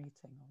leading a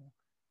meeting or,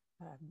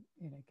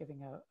 you know,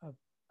 giving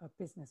a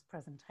business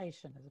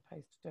presentation as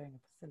opposed to doing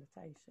a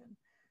facilitation.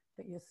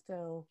 But you're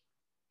still,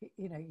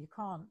 you know, you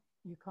can't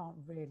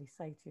really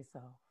say to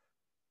yourself,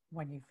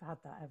 when you've had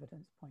that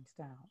evidence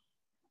pointed out,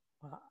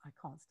 well, I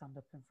can't stand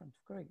up in front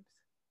of groups,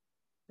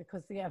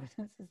 because the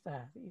evidence is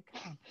there that you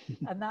can.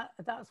 And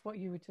that's what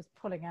you were just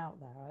pulling out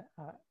there,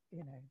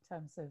 you know, in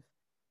terms of,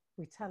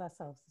 we tell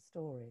ourselves the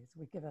stories,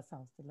 we give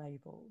ourselves the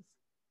labels,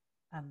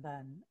 and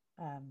then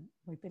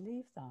we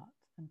believe that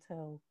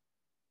until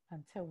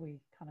we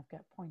kind of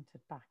get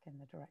pointed back in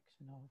the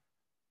direction of,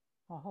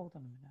 well, hold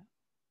on a minute,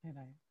 you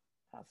know,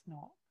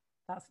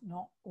 that's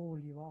not all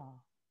you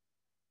are.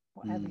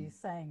 Whatever you're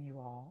saying you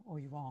are or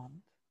you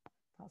aren't,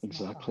 that's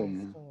exactly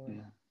not the whole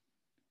story.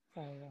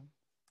 Yeah.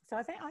 So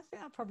I think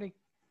that probably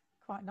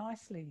quite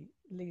nicely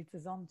leads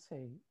us on to,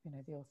 you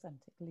know, the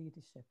authentic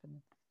leadership,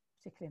 and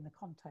particularly in the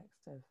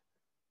context of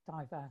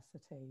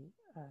diversity,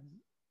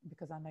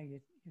 because I know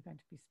you're going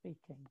to be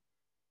speaking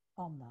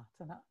on that.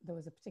 And there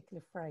was a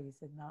particular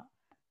phrase in that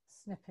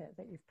snippet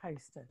that you've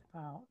posted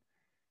about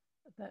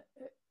that,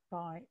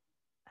 by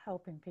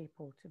helping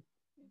people to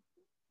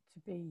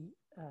be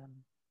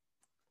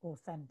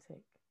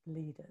authentic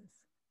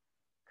leaders,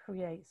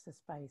 creates a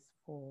space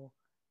for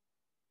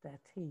their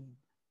team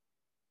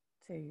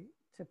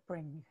to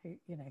bring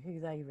who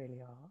they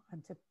really are,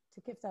 and to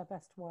give their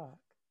best work.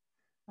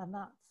 And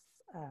that's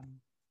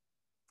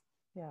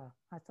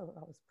I thought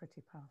that was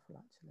pretty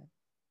powerful, actually.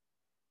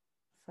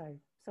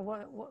 So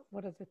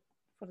what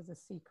are the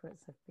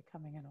secrets of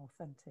becoming an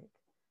authentic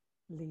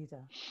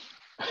leader?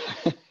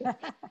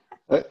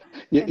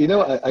 you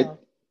know,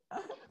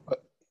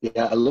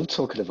 I love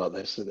talking about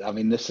this. I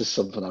mean, this is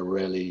something I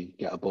really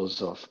get a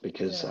buzz off,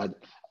 because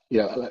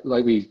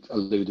like we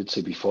alluded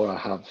to before, I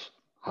have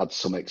had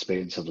some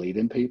experience of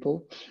leading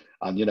people,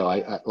 and you know,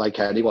 I like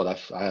anyone, I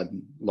had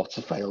lots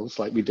of fails,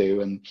 like we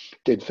do, and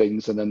did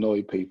things and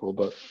annoyed people.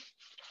 But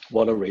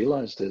what I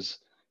realized is,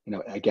 you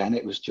know, again,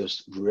 it was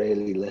just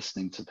really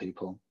listening to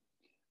people,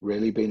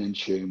 really being in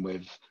tune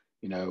with,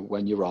 you know,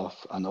 when you're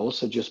off, and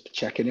also just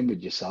checking in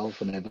with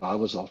yourself. And if I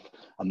was off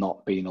and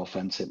not being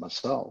authentic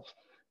myself,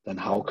 then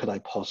how could I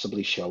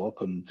possibly show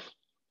up and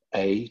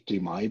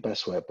do my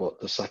best work? But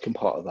the second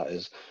part of that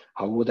is,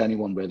 how would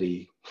anyone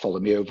really follow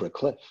me over a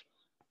cliff?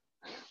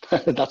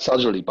 That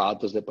sounds really bad,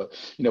 doesn't it? But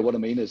you know what I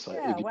mean, is like,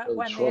 if you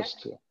build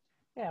trust.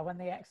 When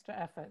the extra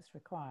effort's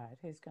required,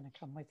 who's going to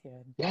come with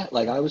you?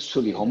 Like I was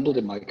truly humbled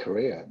in my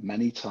career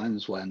many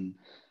times when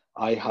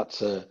I had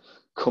to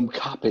come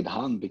cap in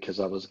hand, because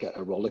I was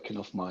getting rollicking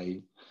off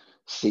my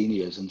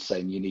seniors and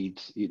saying,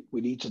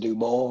 we need to do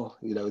more,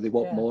 you know, they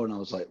want more. And I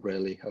was like,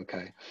 really?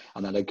 Okay.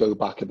 And then I go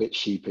back a bit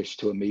sheepish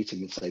to a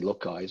meeting and say,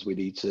 look guys, we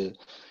need to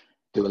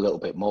do a little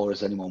bit more.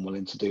 Is anyone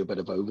willing to do a bit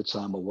of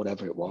overtime or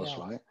whatever it was?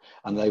 Right.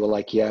 And they were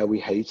like, yeah, we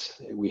hate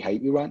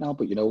you right now,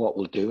 but you know what,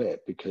 we'll do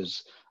it,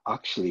 because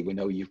actually we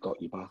know you've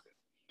got your back.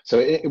 So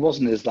it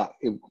wasn't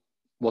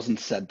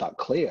said that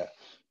clear,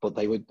 but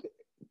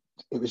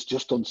it was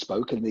just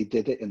unspoken. They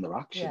did it in their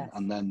action.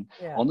 And then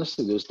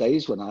honestly, there was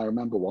days when I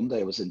remember one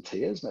day I was in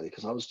tears,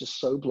 because I was just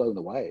so blown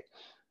away,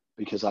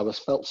 because I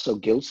felt so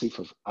guilty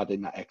for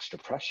adding that extra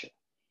pressure.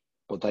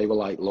 but they were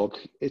like, look,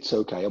 it's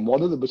okay. And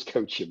one of them was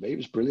coaching me. It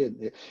was brilliant.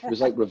 It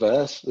was like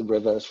the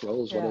reverse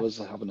roles. When I was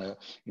having a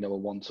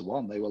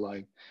one-to-one, they were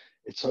like,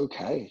 it's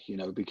okay,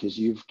 because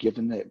you've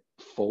given it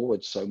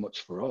forward so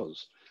much for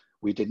us.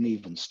 We didn't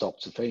even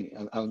stop to think.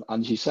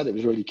 And she said it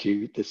was really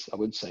cute. This, I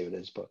wouldn't say it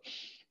is, but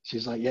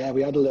she's like, yeah,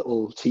 we had a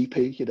little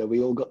teepee,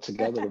 we all got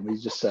together and we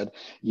just said,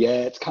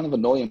 yeah, it's kind of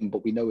annoying,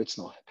 but we know it's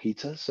not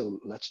Peter, so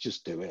let's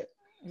just do it.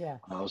 Yeah.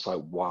 And I was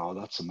like, wow,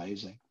 that's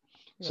amazing.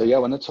 Yeah. So yeah,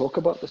 when I talk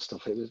about this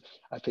stuff,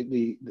 I think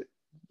the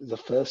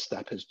first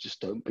step is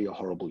just don't be a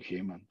horrible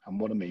human. And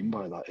what I mean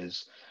by that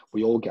is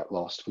we all get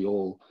lost. We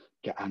all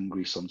get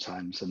angry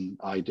sometimes. And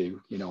I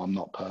do, I'm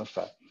not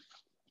perfect,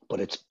 but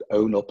it's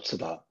own up to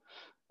that.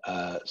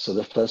 So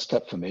the first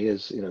step for me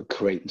is,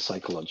 creating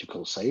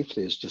psychological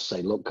safety is just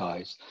say, look,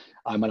 guys,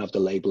 I might have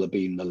the label of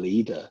being the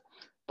leader,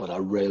 but I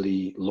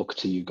really look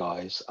to you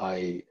guys.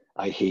 I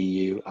hear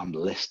you. I'm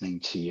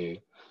listening to you.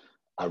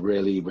 I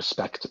really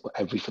respect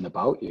everything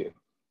about you.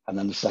 And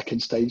then the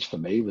second stage for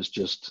me was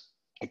just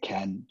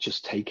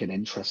take an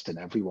interest in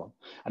everyone.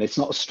 And it's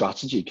not a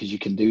strategy, because you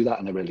can do that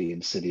in a really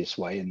insidious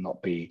way and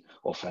not be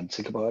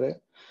authentic about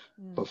it.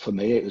 But for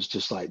me, it was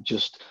just like,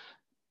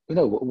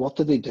 what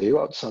do they do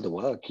outside of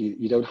work?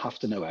 You don't have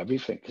to know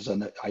everything, because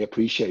I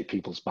appreciate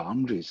people's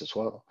boundaries as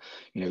well.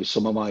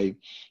 Some of my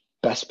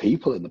best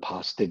people in the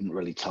past didn't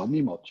really tell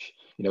me much.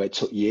 It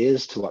took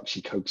years to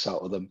actually coax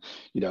out of them.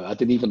 I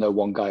didn't even know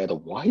one guy had a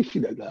wife,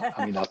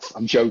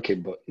 I'm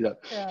joking, but,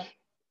 yeah.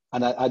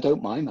 And I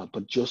don't mind that,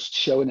 but just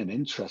showing an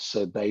interest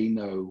so they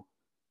know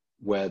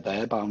where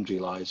their boundary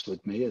lies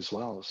with me as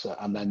well. So,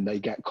 and then they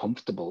get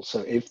comfortable. So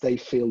if they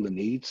feel the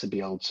need to be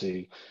able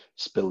to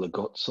spill the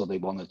guts or they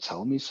want to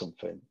tell me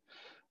something,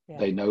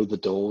 they know the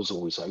door's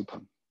always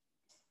open.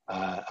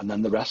 And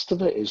then the rest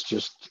of it is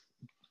just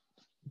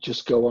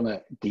go on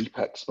a deep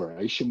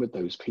exploration with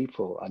those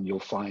people and you'll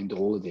find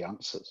all of the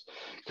answers.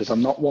 Because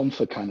I'm not one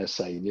for kind of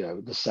saying,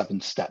 the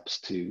 7 steps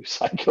to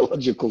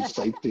psychological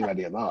safety or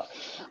any of that.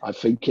 I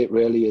think it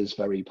really is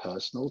very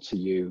personal to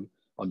you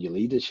on your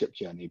leadership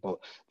journey, but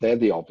they're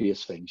the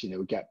obvious things,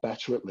 get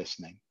better at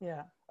listening.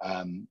 Yeah.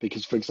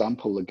 Because, for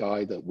example, the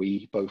guy that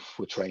we both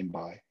were trained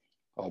by,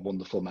 our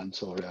wonderful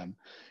mentor,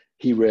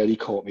 he really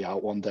caught me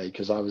out one day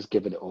because I was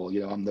giving it all.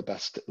 I'm the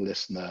best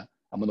listener.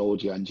 I'm an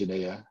audio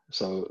engineer,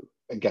 so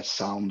I guess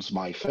sound's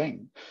my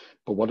thing.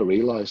 But what I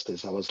realized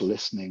is I was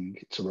listening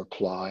to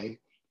reply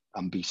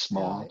and be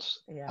smart,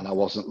 and I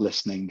wasn't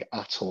listening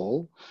at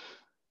all,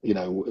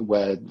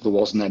 where there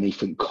wasn't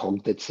anything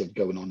cognitive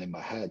going on in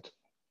my head.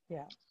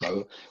 Yeah.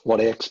 So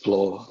what I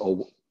explore,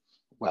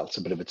 well, it's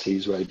a bit of a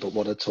teaser, right? But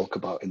what I talk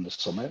about in the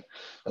summit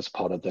as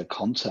part of the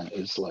content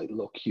is like,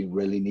 look, you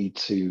really need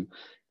to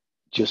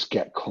just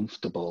get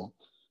comfortable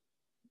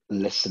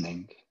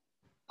listening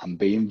and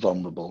being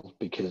vulnerable,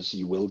 because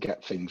you will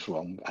get things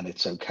wrong and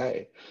it's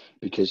okay,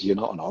 because you're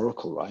not an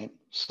oracle, right?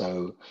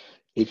 So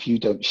if you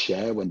don't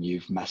share when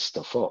you've messed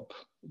stuff up,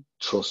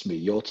 trust me,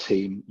 your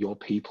team, your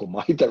people,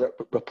 my direct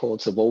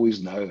reports have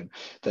always known.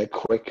 They're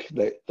quick.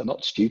 They're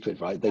not stupid,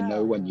 right? They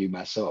know when you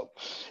mess up.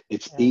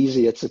 It's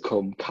easier to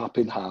come cap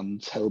in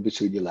hand, tail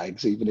between your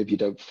legs, even if you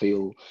don't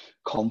feel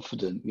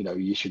confident.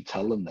 You should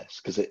tell them this,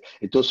 because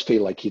it does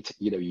feel like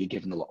you're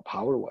giving a lot of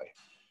power away.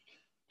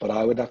 But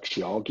I would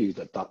actually argue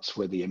that that's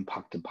where the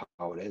impact and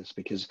power is,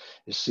 because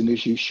as soon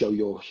as you show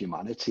your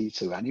humanity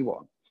to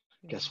anyone,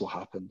 guess what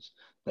happens?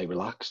 They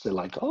relax. They're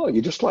like, oh,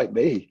 you're just like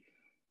me.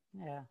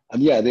 Yeah.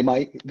 And they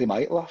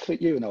might laugh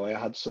at you. I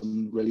had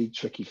some really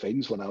tricky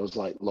things when I was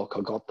like, look,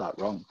 I got that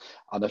wrong.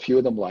 And a few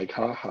of them like,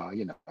 haha,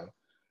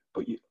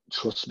 but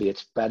trust me,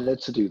 it's better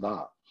to do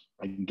that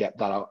and get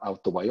that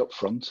out the way up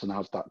front and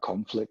have that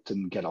conflict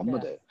and get on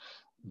with it,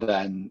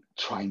 than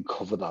try and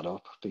cover that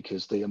up.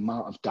 Because the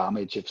amount of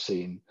damage I've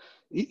seen,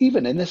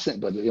 even innocent,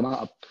 but the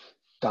amount of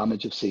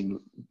damage I've seen,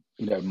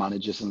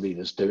 managers and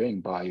leaders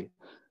doing by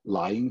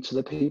lying to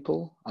the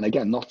people, and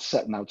again, not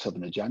setting out to have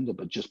an agenda,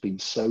 but just being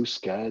so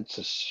scared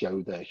to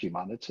show their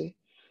humanity.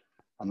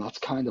 And that's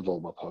kind of all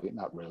my point,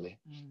 that really.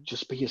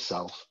 Just be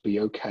yourself. Be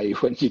okay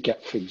when you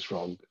get things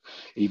wrong,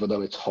 even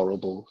though it's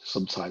horrible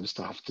sometimes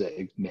to have to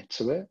admit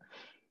to it.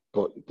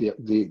 But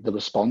the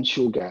response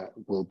you'll get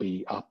will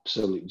be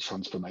absolutely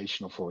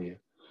transformational for you,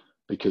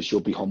 because you'll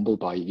be humbled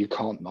by it. You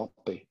can't not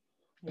be,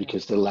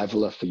 because the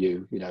leveler for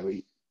you,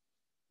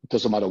 it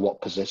doesn't matter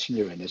what position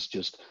you're in. It's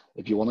just,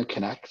 if you want to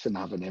connect and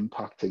have an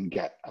impact and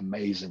get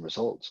amazing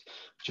results,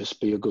 just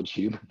be a good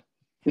human.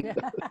 Yeah,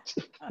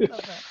 I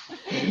love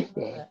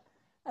it.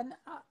 And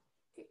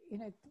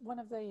one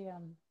of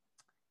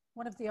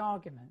the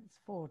arguments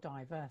for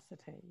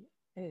diversity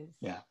is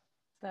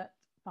that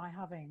by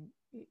having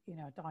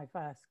a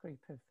diverse group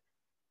of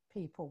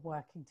people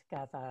working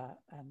together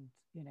and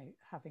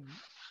having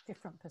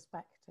different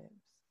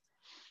perspectives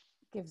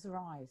gives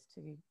rise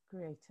to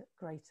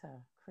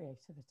greater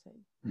creativity.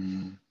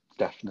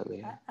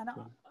 Definitely. And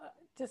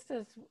just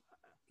as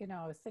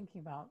I was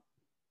thinking about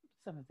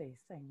some of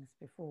these things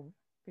before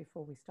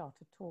we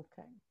started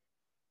talking,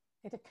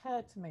 it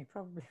occurred to me,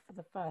 probably for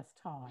the first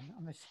time,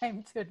 I'm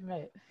ashamed to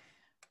admit,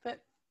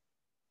 but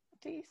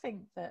do you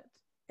think that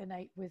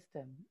innate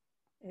wisdom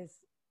is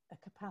a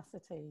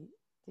capacity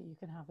that you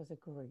can have as a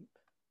group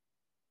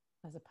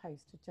as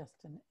opposed to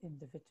just an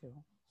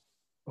individual?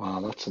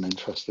 Wow, that's an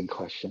interesting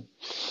question.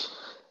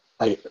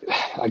 I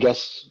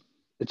guess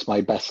it's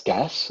my best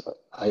guess.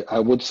 I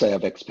would say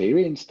I've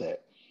experienced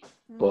it,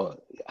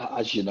 but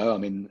as you know, I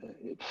mean,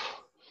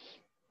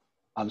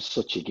 I'm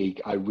such a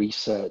geek. I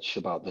research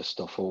about this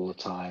stuff all the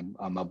time.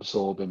 I'm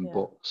absorbing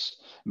books.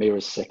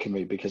 Mira's sicking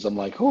me because I'm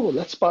like, oh,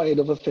 let's buy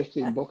another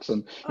 15 books.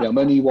 And I'm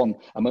only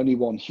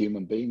one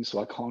human being, so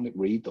I can't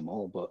read them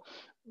all. But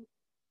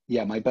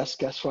yeah, my best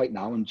guess right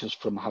now, and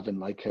just from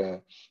having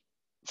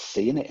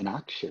seeing it in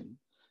action,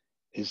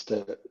 is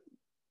that,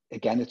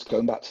 again, it's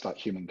going back to that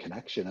human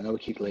connection. I know we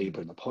keep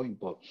laboring the point,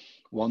 but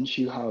once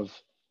you have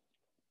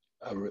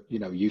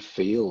you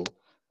feel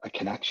a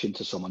connection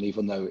to someone,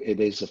 even though it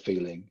is a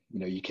feeling,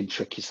 you can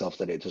trick yourself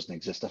that it doesn't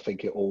exist. I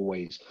think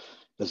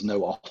there's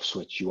no off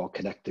switch. You are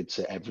connected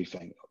to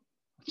everything.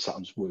 It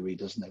sounds woo-y,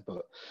 doesn't it?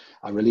 But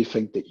I really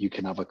think that you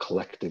can have a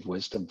collective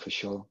wisdom for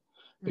sure.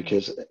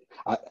 Because,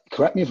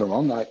 correct me if I'm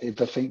wrong,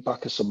 if I think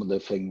back of some of the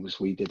things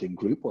we did in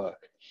group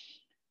work,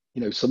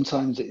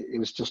 sometimes it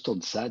was just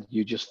unsaid.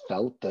 You just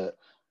felt that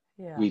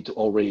we'd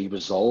already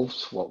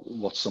resolved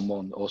what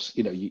someone, or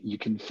you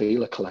can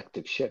feel a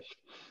collective shift.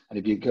 And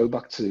if you go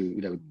back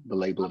to the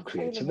label of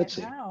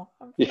creativity,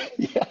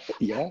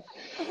 yeah.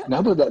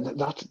 No, but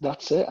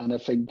that's it. And I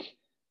think,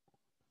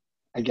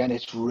 again,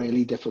 it's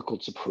really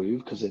difficult to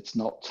prove because it's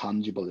not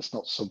tangible. It's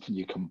not something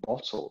you can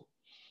bottle.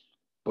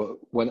 But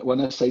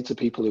when I say to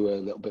people who are a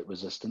little bit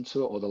resistant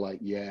to it, or they're like,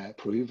 yeah,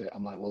 prove it,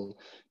 I'm like, well,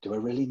 do I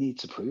really need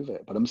to prove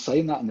it? But I'm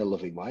saying that in a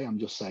loving way. I'm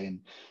just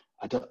saying,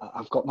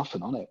 I've got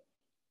nothing on it.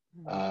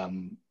 I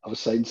was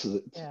saying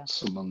to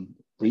someone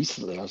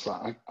recently, I was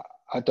like,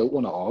 I don't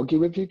want to argue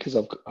with you because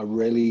I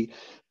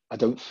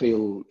don't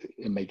feel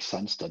it makes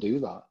sense to do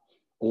that.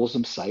 All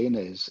I'm saying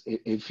is,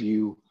 if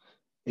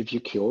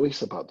you're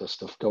curious about this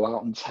stuff, go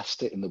out and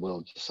test it in the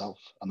world yourself.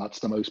 And that's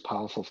the most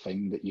powerful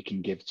thing that you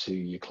can give to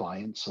your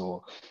clients,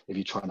 or if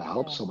you're trying to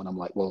help someone. I'm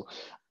like, well,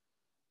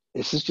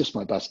 this is just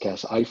my best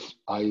guess.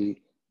 I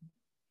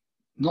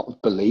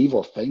not believe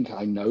or think,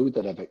 I know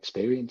that I've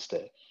experienced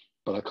it,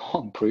 but I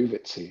can't prove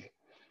it to you.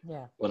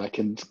 Yeah. But I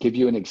can give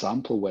you an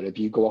example where if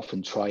you go off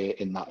and try it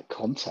in that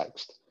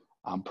context,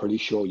 I'm pretty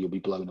sure you'll be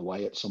blown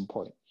away at some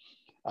point.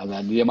 And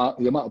then the amount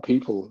of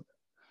people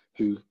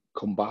who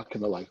come back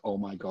and they're like, oh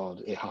my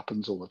God, it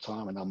happens all the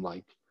time. And I'm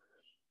like,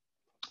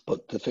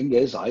 but the thing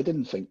is, I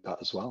didn't think that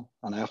as well.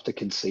 And I have to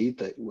concede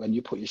that when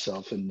you put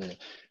yourself in the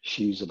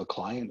shoes of a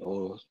client,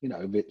 or,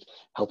 if it's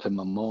helping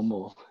my mum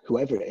or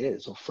whoever it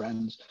is, or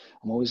friends,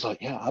 I'm always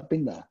like, yeah, I've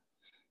been there.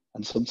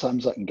 And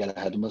sometimes I can get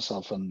ahead of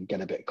myself and get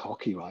a bit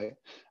cocky, right?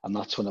 And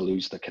that's when I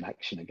lose the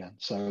connection again.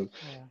 So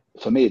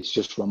for me, it's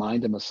just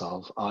reminding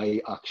myself,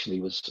 I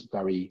actually was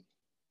very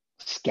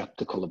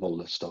skeptical of all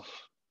this stuff.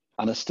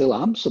 And I still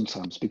am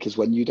sometimes, because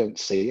when you don't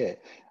see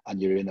it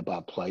and you're in a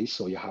bad place,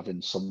 or you're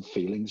having some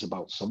feelings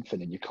about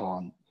something and you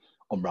can't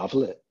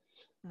unravel it,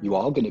 you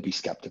are going to be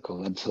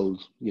skeptical until,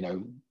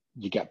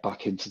 you get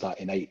back into that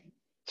innate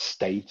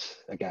state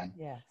again.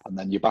 And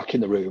then you're back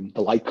in the room,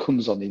 the light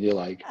comes on and you're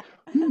like,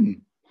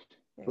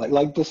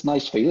 like this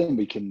nice feeling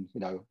we can,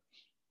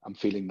 I'm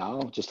feeling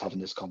now, just having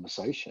this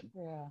conversation.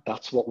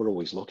 That's what we're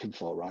always looking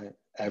for, right?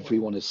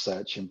 Everyone is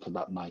searching for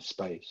that nice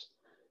space.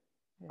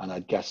 And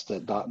I guess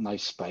that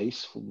nice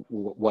space,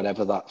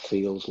 whatever that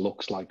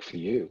looks like for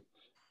you,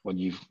 when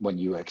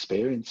you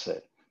experience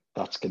it,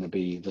 that's going to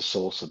be the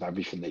source of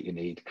everything that you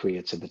need: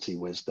 creativity,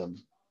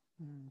 wisdom,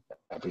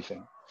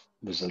 everything,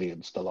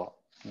 resilience, the lot.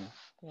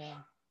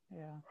 Yeah.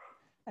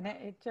 And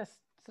it just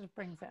sort of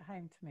brings it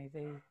home to me,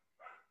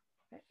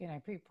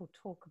 people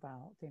talk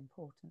about the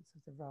importance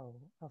of the role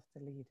of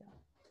the leader.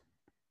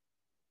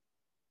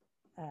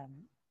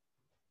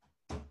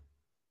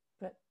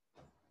 But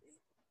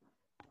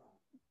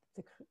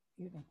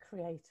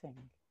creating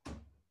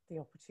the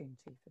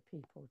opportunity for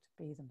people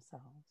to be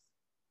themselves,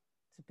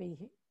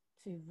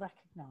 to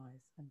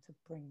recognize and to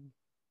bring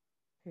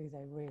who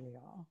they really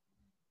are,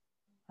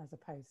 as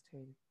opposed to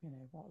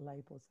what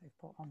labels they've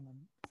put on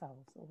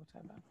themselves or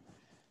whatever,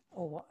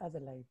 or what other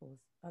labels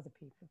other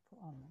people put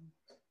on them.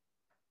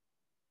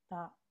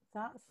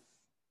 That's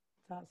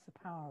the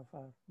power of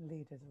a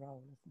leader's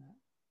role, isn't it?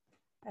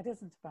 It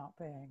isn't about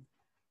being,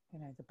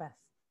 the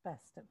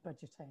best at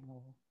budgeting,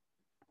 or,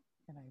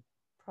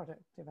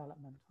 product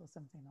development or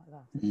something like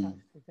that. It's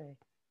actually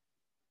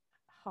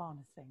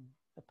harnessing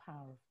the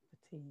power of the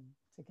team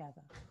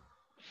together.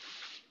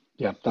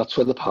 Yeah, that's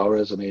where the power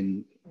is. I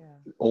mean,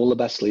 all the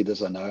best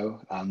leaders I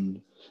know,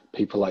 and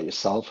people like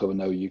yourself who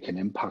know you can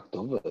impact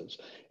others,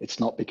 it's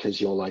not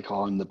because you're like,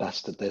 oh, I'm the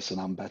best at this and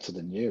I'm better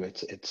than you.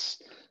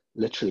 It's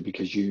literally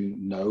because you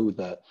know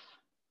that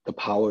the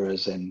power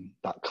is in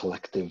that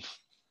collective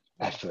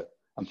effort.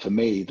 And for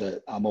me,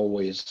 that I'm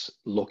always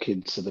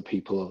looking to the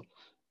people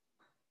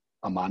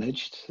I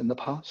managed in the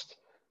past.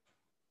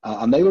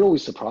 And they were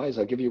always surprised.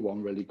 I'll give you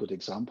one really good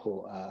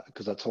example,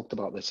 because I talked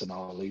about this in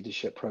our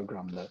leadership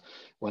program, that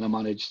when I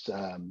managed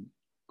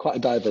quite a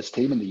diverse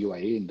team in the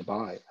UAE, in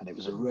Dubai, and it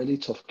was a really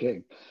tough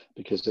gig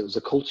because it was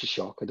a culture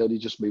shock. I'd only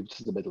just moved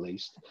to the Middle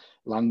East,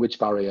 language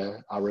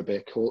barrier,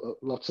 Arabic,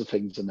 lots of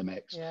things in the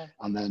mix,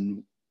 and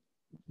then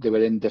they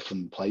were in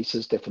different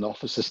places, different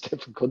offices,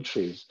 different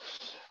countries,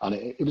 and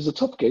it was a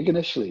tough gig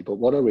initially. But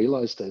what I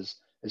realized is,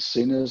 as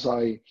soon as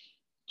I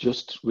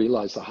just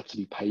realized I had to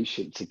be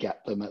patient to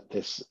get them at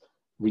this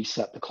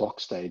reset the clock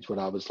stage, where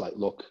I was like,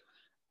 look,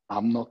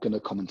 I'm not going to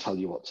come and tell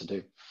you what to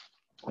do.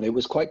 And it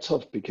was quite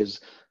tough because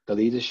the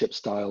leadership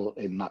style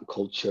in that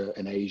culture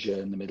in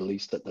Asia and the Middle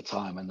East at the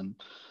time, and then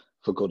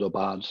for good or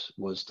bad,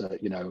 was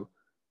that, you know,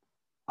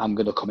 I'm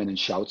going to come in and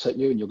shout at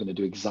you and you're going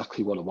to do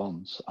exactly what I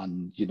want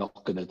and you're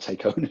not going to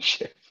take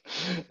ownership.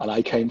 And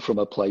I came from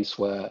a place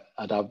where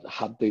I'd have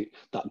had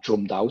that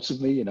drummed out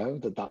of me, you know,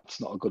 that's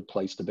not a good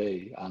place to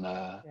be. And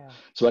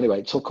so anyway,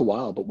 it took a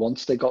while, but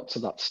once they got to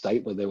that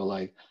state where they were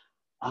like,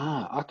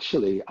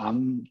 actually,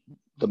 I'm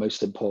the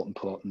most important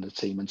part in the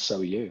team and so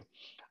are you.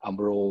 And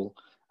we're all,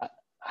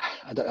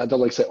 I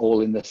don't like to say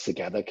all in this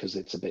together because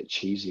it's a bit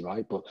cheesy,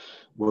 right? But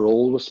we're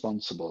all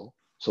responsible.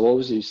 So all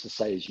I used to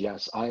say is,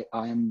 yes, I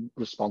am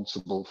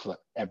responsible for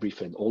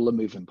everything, all the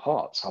moving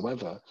parts.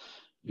 However,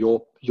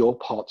 your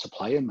part to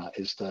play in that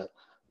is that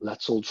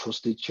let's all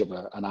trust each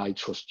other and I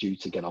trust you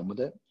to get on with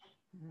it.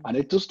 And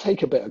it does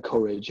take a bit of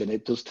courage and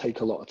it does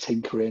take a lot of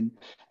tinkering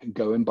and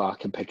going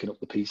back and picking up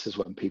the pieces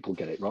when people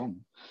get it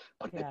wrong.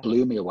 But it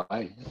blew me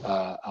away.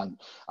 And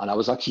I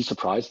was actually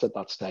surprised at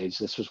that stage.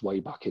 This was way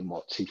back in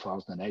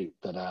 2008,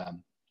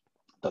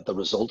 that the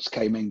results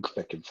came in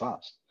thick and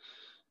fast.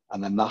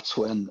 And then that's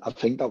when, I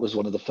think that was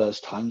one of the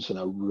first times when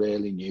I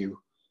really knew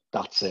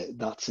that's it.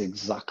 That's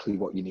exactly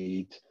what you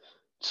need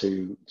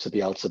to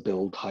be able to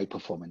build high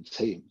performing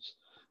teams.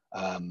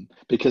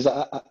 Because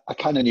I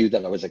kind of knew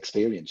that I was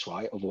experienced,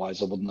 right?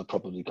 Otherwise I wouldn't have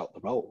probably got the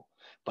role,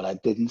 but I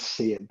didn't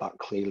see it that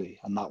clearly.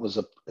 And that was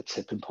a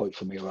tipping point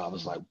for me where I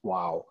was like,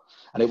 wow.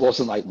 And it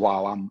wasn't like,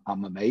 wow,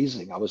 I'm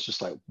amazing. I was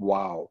just like,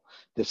 wow,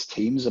 this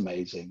team's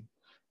amazing.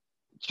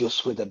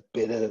 Just with a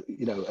bit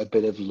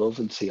of love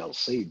and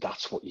TLC,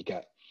 that's what you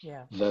get.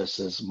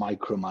 Versus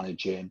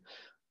micromanaging,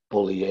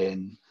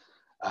 bullying.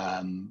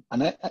 And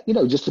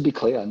just to be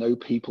clear, I know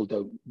people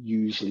don't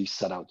usually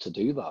set out to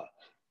do that,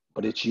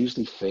 but it's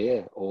usually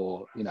fear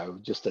or,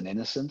 just an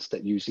innocence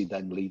that usually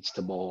then leads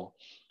to more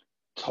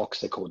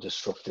toxic or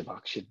destructive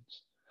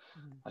actions.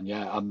 And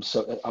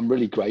I'm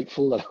really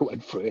grateful that I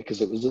went through it because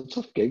it was a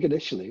tough gig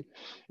initially.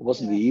 It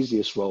wasn't the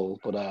easiest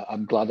role, but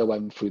I'm glad I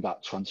went through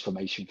that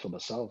transformation for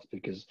myself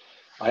because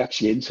I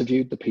actually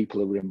interviewed the people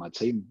who were in my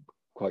team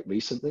quite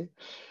recently.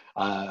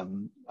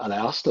 And I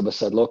asked them, I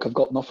said, look, I've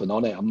got nothing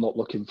on it. I'm not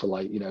looking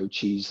for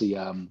cheesy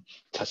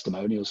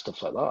testimonial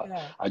stuff like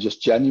that. I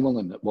just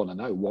genuinely want to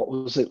know, what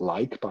was it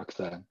like back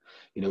then?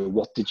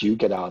 What did you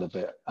get out of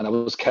it? And I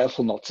was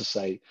careful not to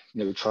say,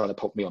 trying to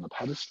put me on a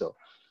pedestal.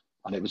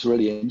 And it was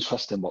really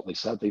interesting what they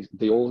said.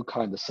 They all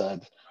kind of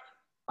said,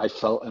 I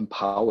felt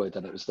empowered.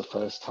 And it was the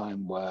first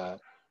time where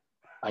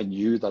I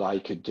knew that I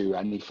could do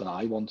anything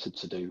I wanted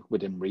to do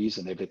within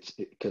reason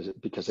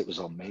because it was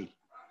on me.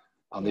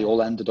 And they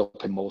all ended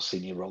up in more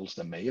senior roles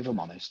than me, if I'm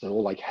honest. They're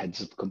all like heads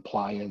of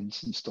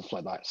compliance and stuff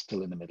like that,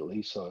 still in the Middle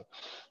East. So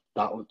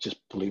that just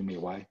blew me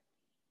away.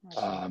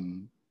 But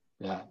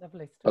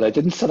I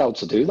didn't set out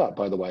to do that,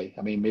 by the way.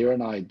 I mean, Mira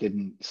and I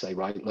didn't say,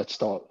 right, let's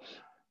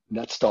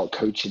start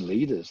coaching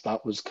leaders.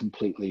 That was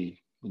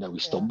completely, we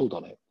stumbled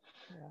on it.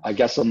 I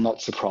guess I'm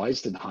not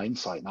surprised in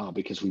hindsight now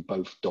because we've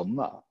both done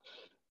that.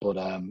 But,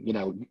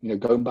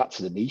 going back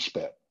to the niche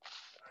bit,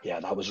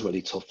 that was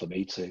really tough for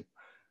me too.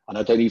 And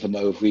I don't even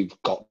know if we've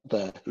got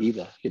there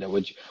either.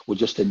 We're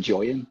just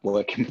enjoying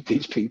working with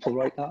these people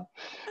right now.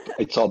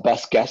 It's our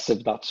best guess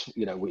if that's,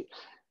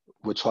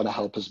 we're trying to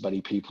help as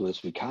many people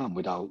as we can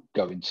without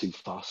going too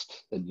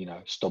fast and,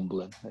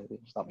 stumbling,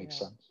 if that makes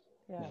sense.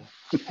 Yeah.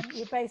 And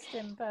you're based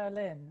in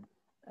Berlin?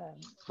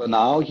 For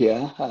now,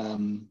 yeah.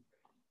 And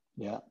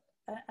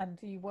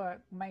do you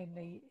work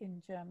mainly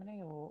in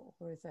Germany or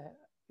is it,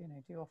 do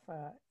you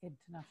offer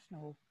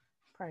international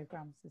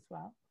programs as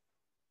well?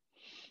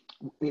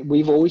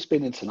 We've always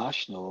been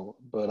international,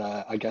 but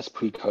I guess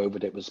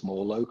pre-COVID it was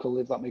more local,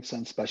 if that makes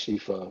sense, especially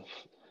for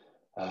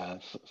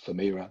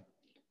Mira.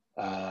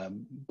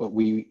 But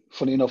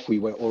funny enough, we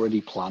were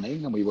already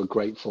planning and we were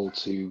grateful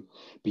to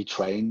be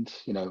trained.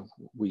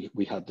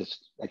 We had this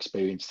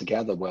experience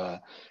together where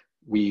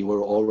we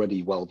were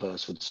already well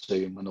versed with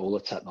Zoom and all the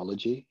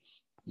technology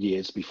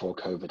years before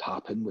COVID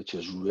happened, which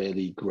was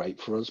really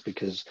great for us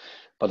because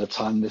by the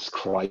time this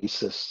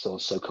crisis or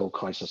so-called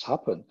crisis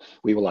happened,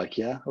 we were like,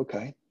 yeah,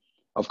 okay.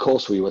 Of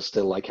course, we were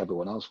still like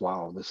everyone else.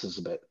 Wow, this is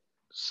a bit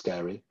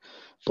scary,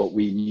 but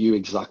we knew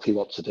exactly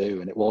what to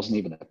do. And it wasn't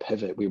even a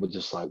pivot. We were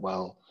just like,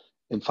 well,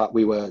 in fact,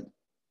 we were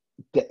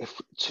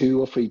 2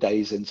 or 3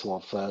 days into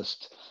our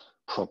first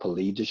proper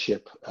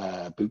leadership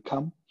boot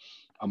camp,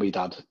 and we'd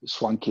had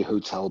swanky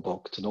hotel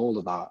booked and all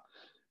of that.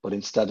 But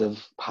instead of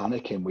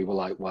panicking, we were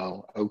like,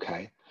 well,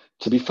 okay,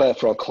 to be fair,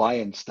 for our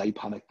clients, they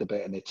panicked a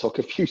bit, and it took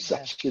a few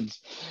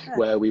sessions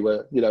where we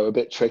were, a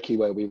bit tricky,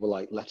 where we were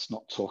like, let's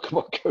not talk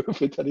about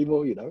COVID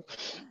anymore,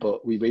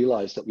 but we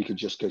realized that we could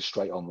just go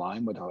straight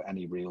online without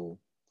any real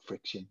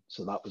friction.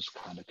 So that was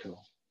kind of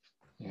cool.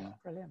 Yeah.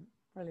 Brilliant.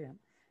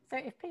 So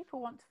if people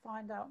want to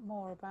find out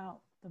more about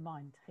the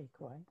Mind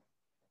Takeaway,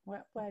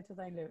 where do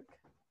they look?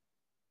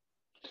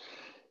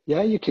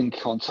 Yeah, you can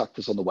contact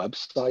us on the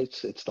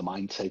website. It's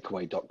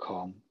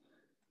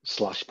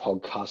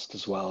themindtakeaway.com/podcast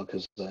as well,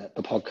 because the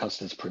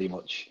podcast is pretty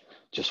much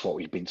just what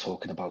we've been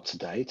talking about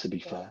today, to be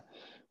fair.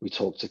 We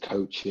talk to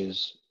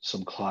coaches,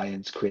 some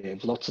clients,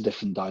 creative, lots of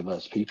different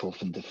diverse people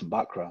from different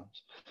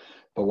backgrounds.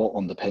 But what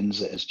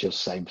underpins it is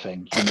just same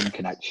thing, human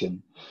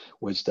connection,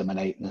 wisdom,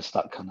 innateness,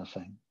 that kind of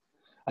thing.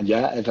 And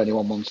yeah, if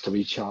anyone wants to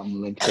reach out on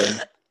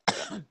LinkedIn,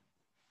 Sorry,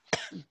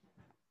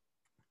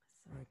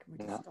 can we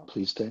just stop?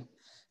 Please do.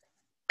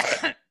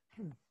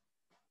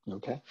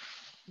 Okay.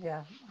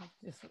 Yeah, I've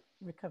just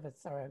recovered.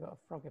 Sorry, I got a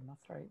frog in my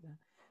throat there.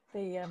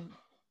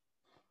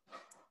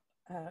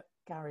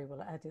 Gary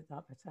will edit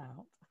that bit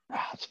out.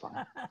 That's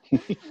fine.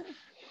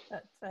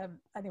 But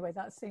anyway,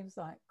 that seems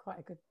like quite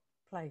a good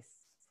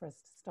place for us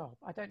to stop.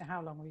 I don't know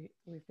how long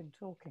we've been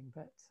talking,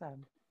 but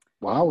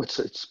wow,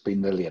 it's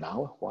been nearly an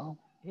hour. Wow.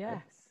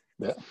 Yes.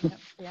 Yeah.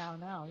 It's the hour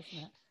now,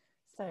 isn't it?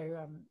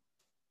 So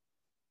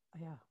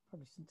yeah,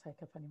 probably shouldn't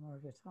take up any more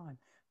of your time.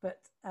 But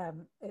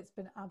it's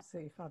been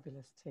absolutely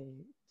fabulous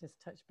to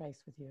just touch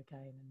base with you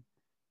again.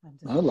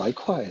 And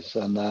likewise.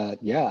 And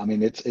yeah, I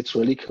mean, it's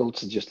really cool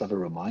to just have a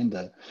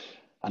reminder.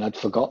 And I'd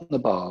forgotten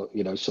about,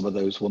 some of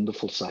those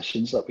wonderful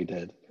sessions that we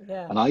did.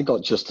 Yeah. And I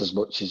got just as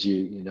much as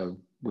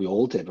we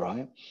all did,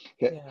 right?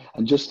 Yeah.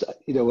 And just,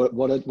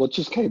 what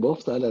just came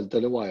up then, I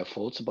don't know why I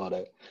thought about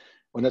it.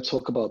 When I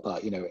talk about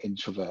that,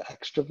 introvert,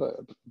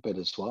 extrovert bit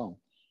as well,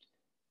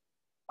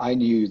 I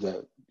knew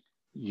that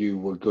you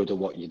were good at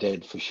what you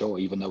did for sure,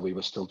 even though we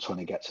were still trying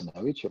to get to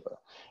know each other.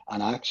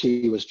 And I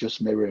actually was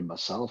just mirroring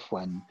myself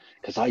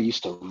because I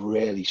used to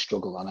really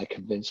struggle, and I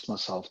convinced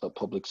myself that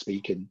public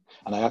speaking,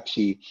 and I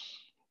actually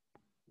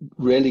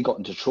really got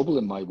into trouble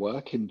in my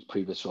work in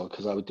previous role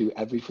because I would do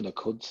everything I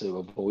could to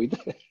avoid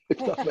it, if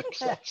that makes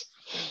sense.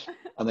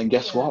 And then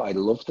guess what? I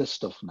love this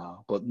stuff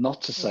now, but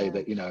not to say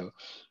that,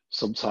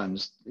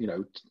 sometimes,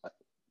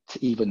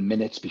 even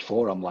minutes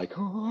before I'm like,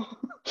 oh,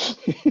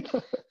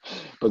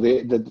 but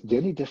the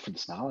only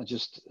difference now, I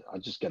just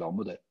get on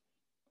with it,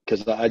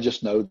 because I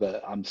just know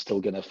that I'm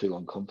still going to feel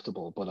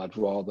uncomfortable, but I'd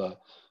rather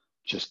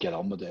just get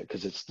on with it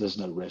because there's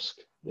no risk.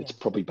 It's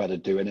probably better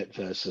doing it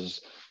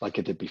versus like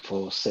I did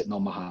before, sitting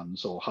on my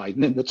hands or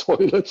hiding in the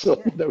toilets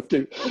or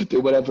do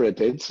whatever I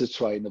did to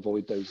try and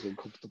avoid those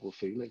uncomfortable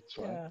feelings,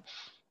 right?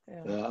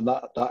 And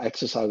that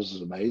exercise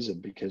is amazing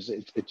because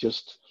it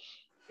just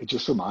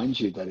reminds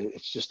you that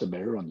it's just a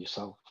mirror on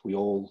yourself. We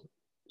all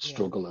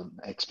struggle and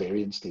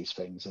experience these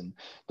things, and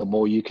the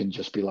more you can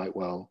just be like,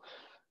 well,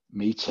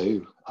 me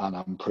too, and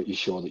I'm pretty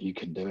sure that you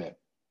can do it.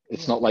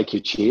 It's not like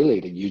you're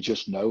cheerleading. You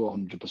just know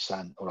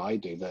 100%, or I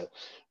do, that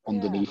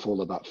underneath all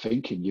of that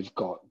thinking, you've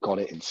got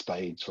it in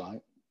spades,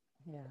 right?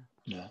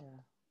 Yeah.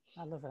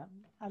 I love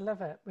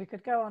it. We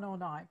could go on all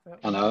night, but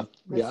I know.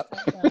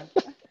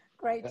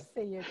 Great to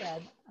see you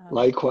again.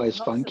 Likewise,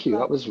 thank you.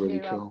 That was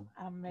really cool.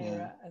 And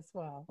Mira as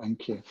well.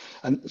 Thank you.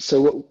 And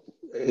so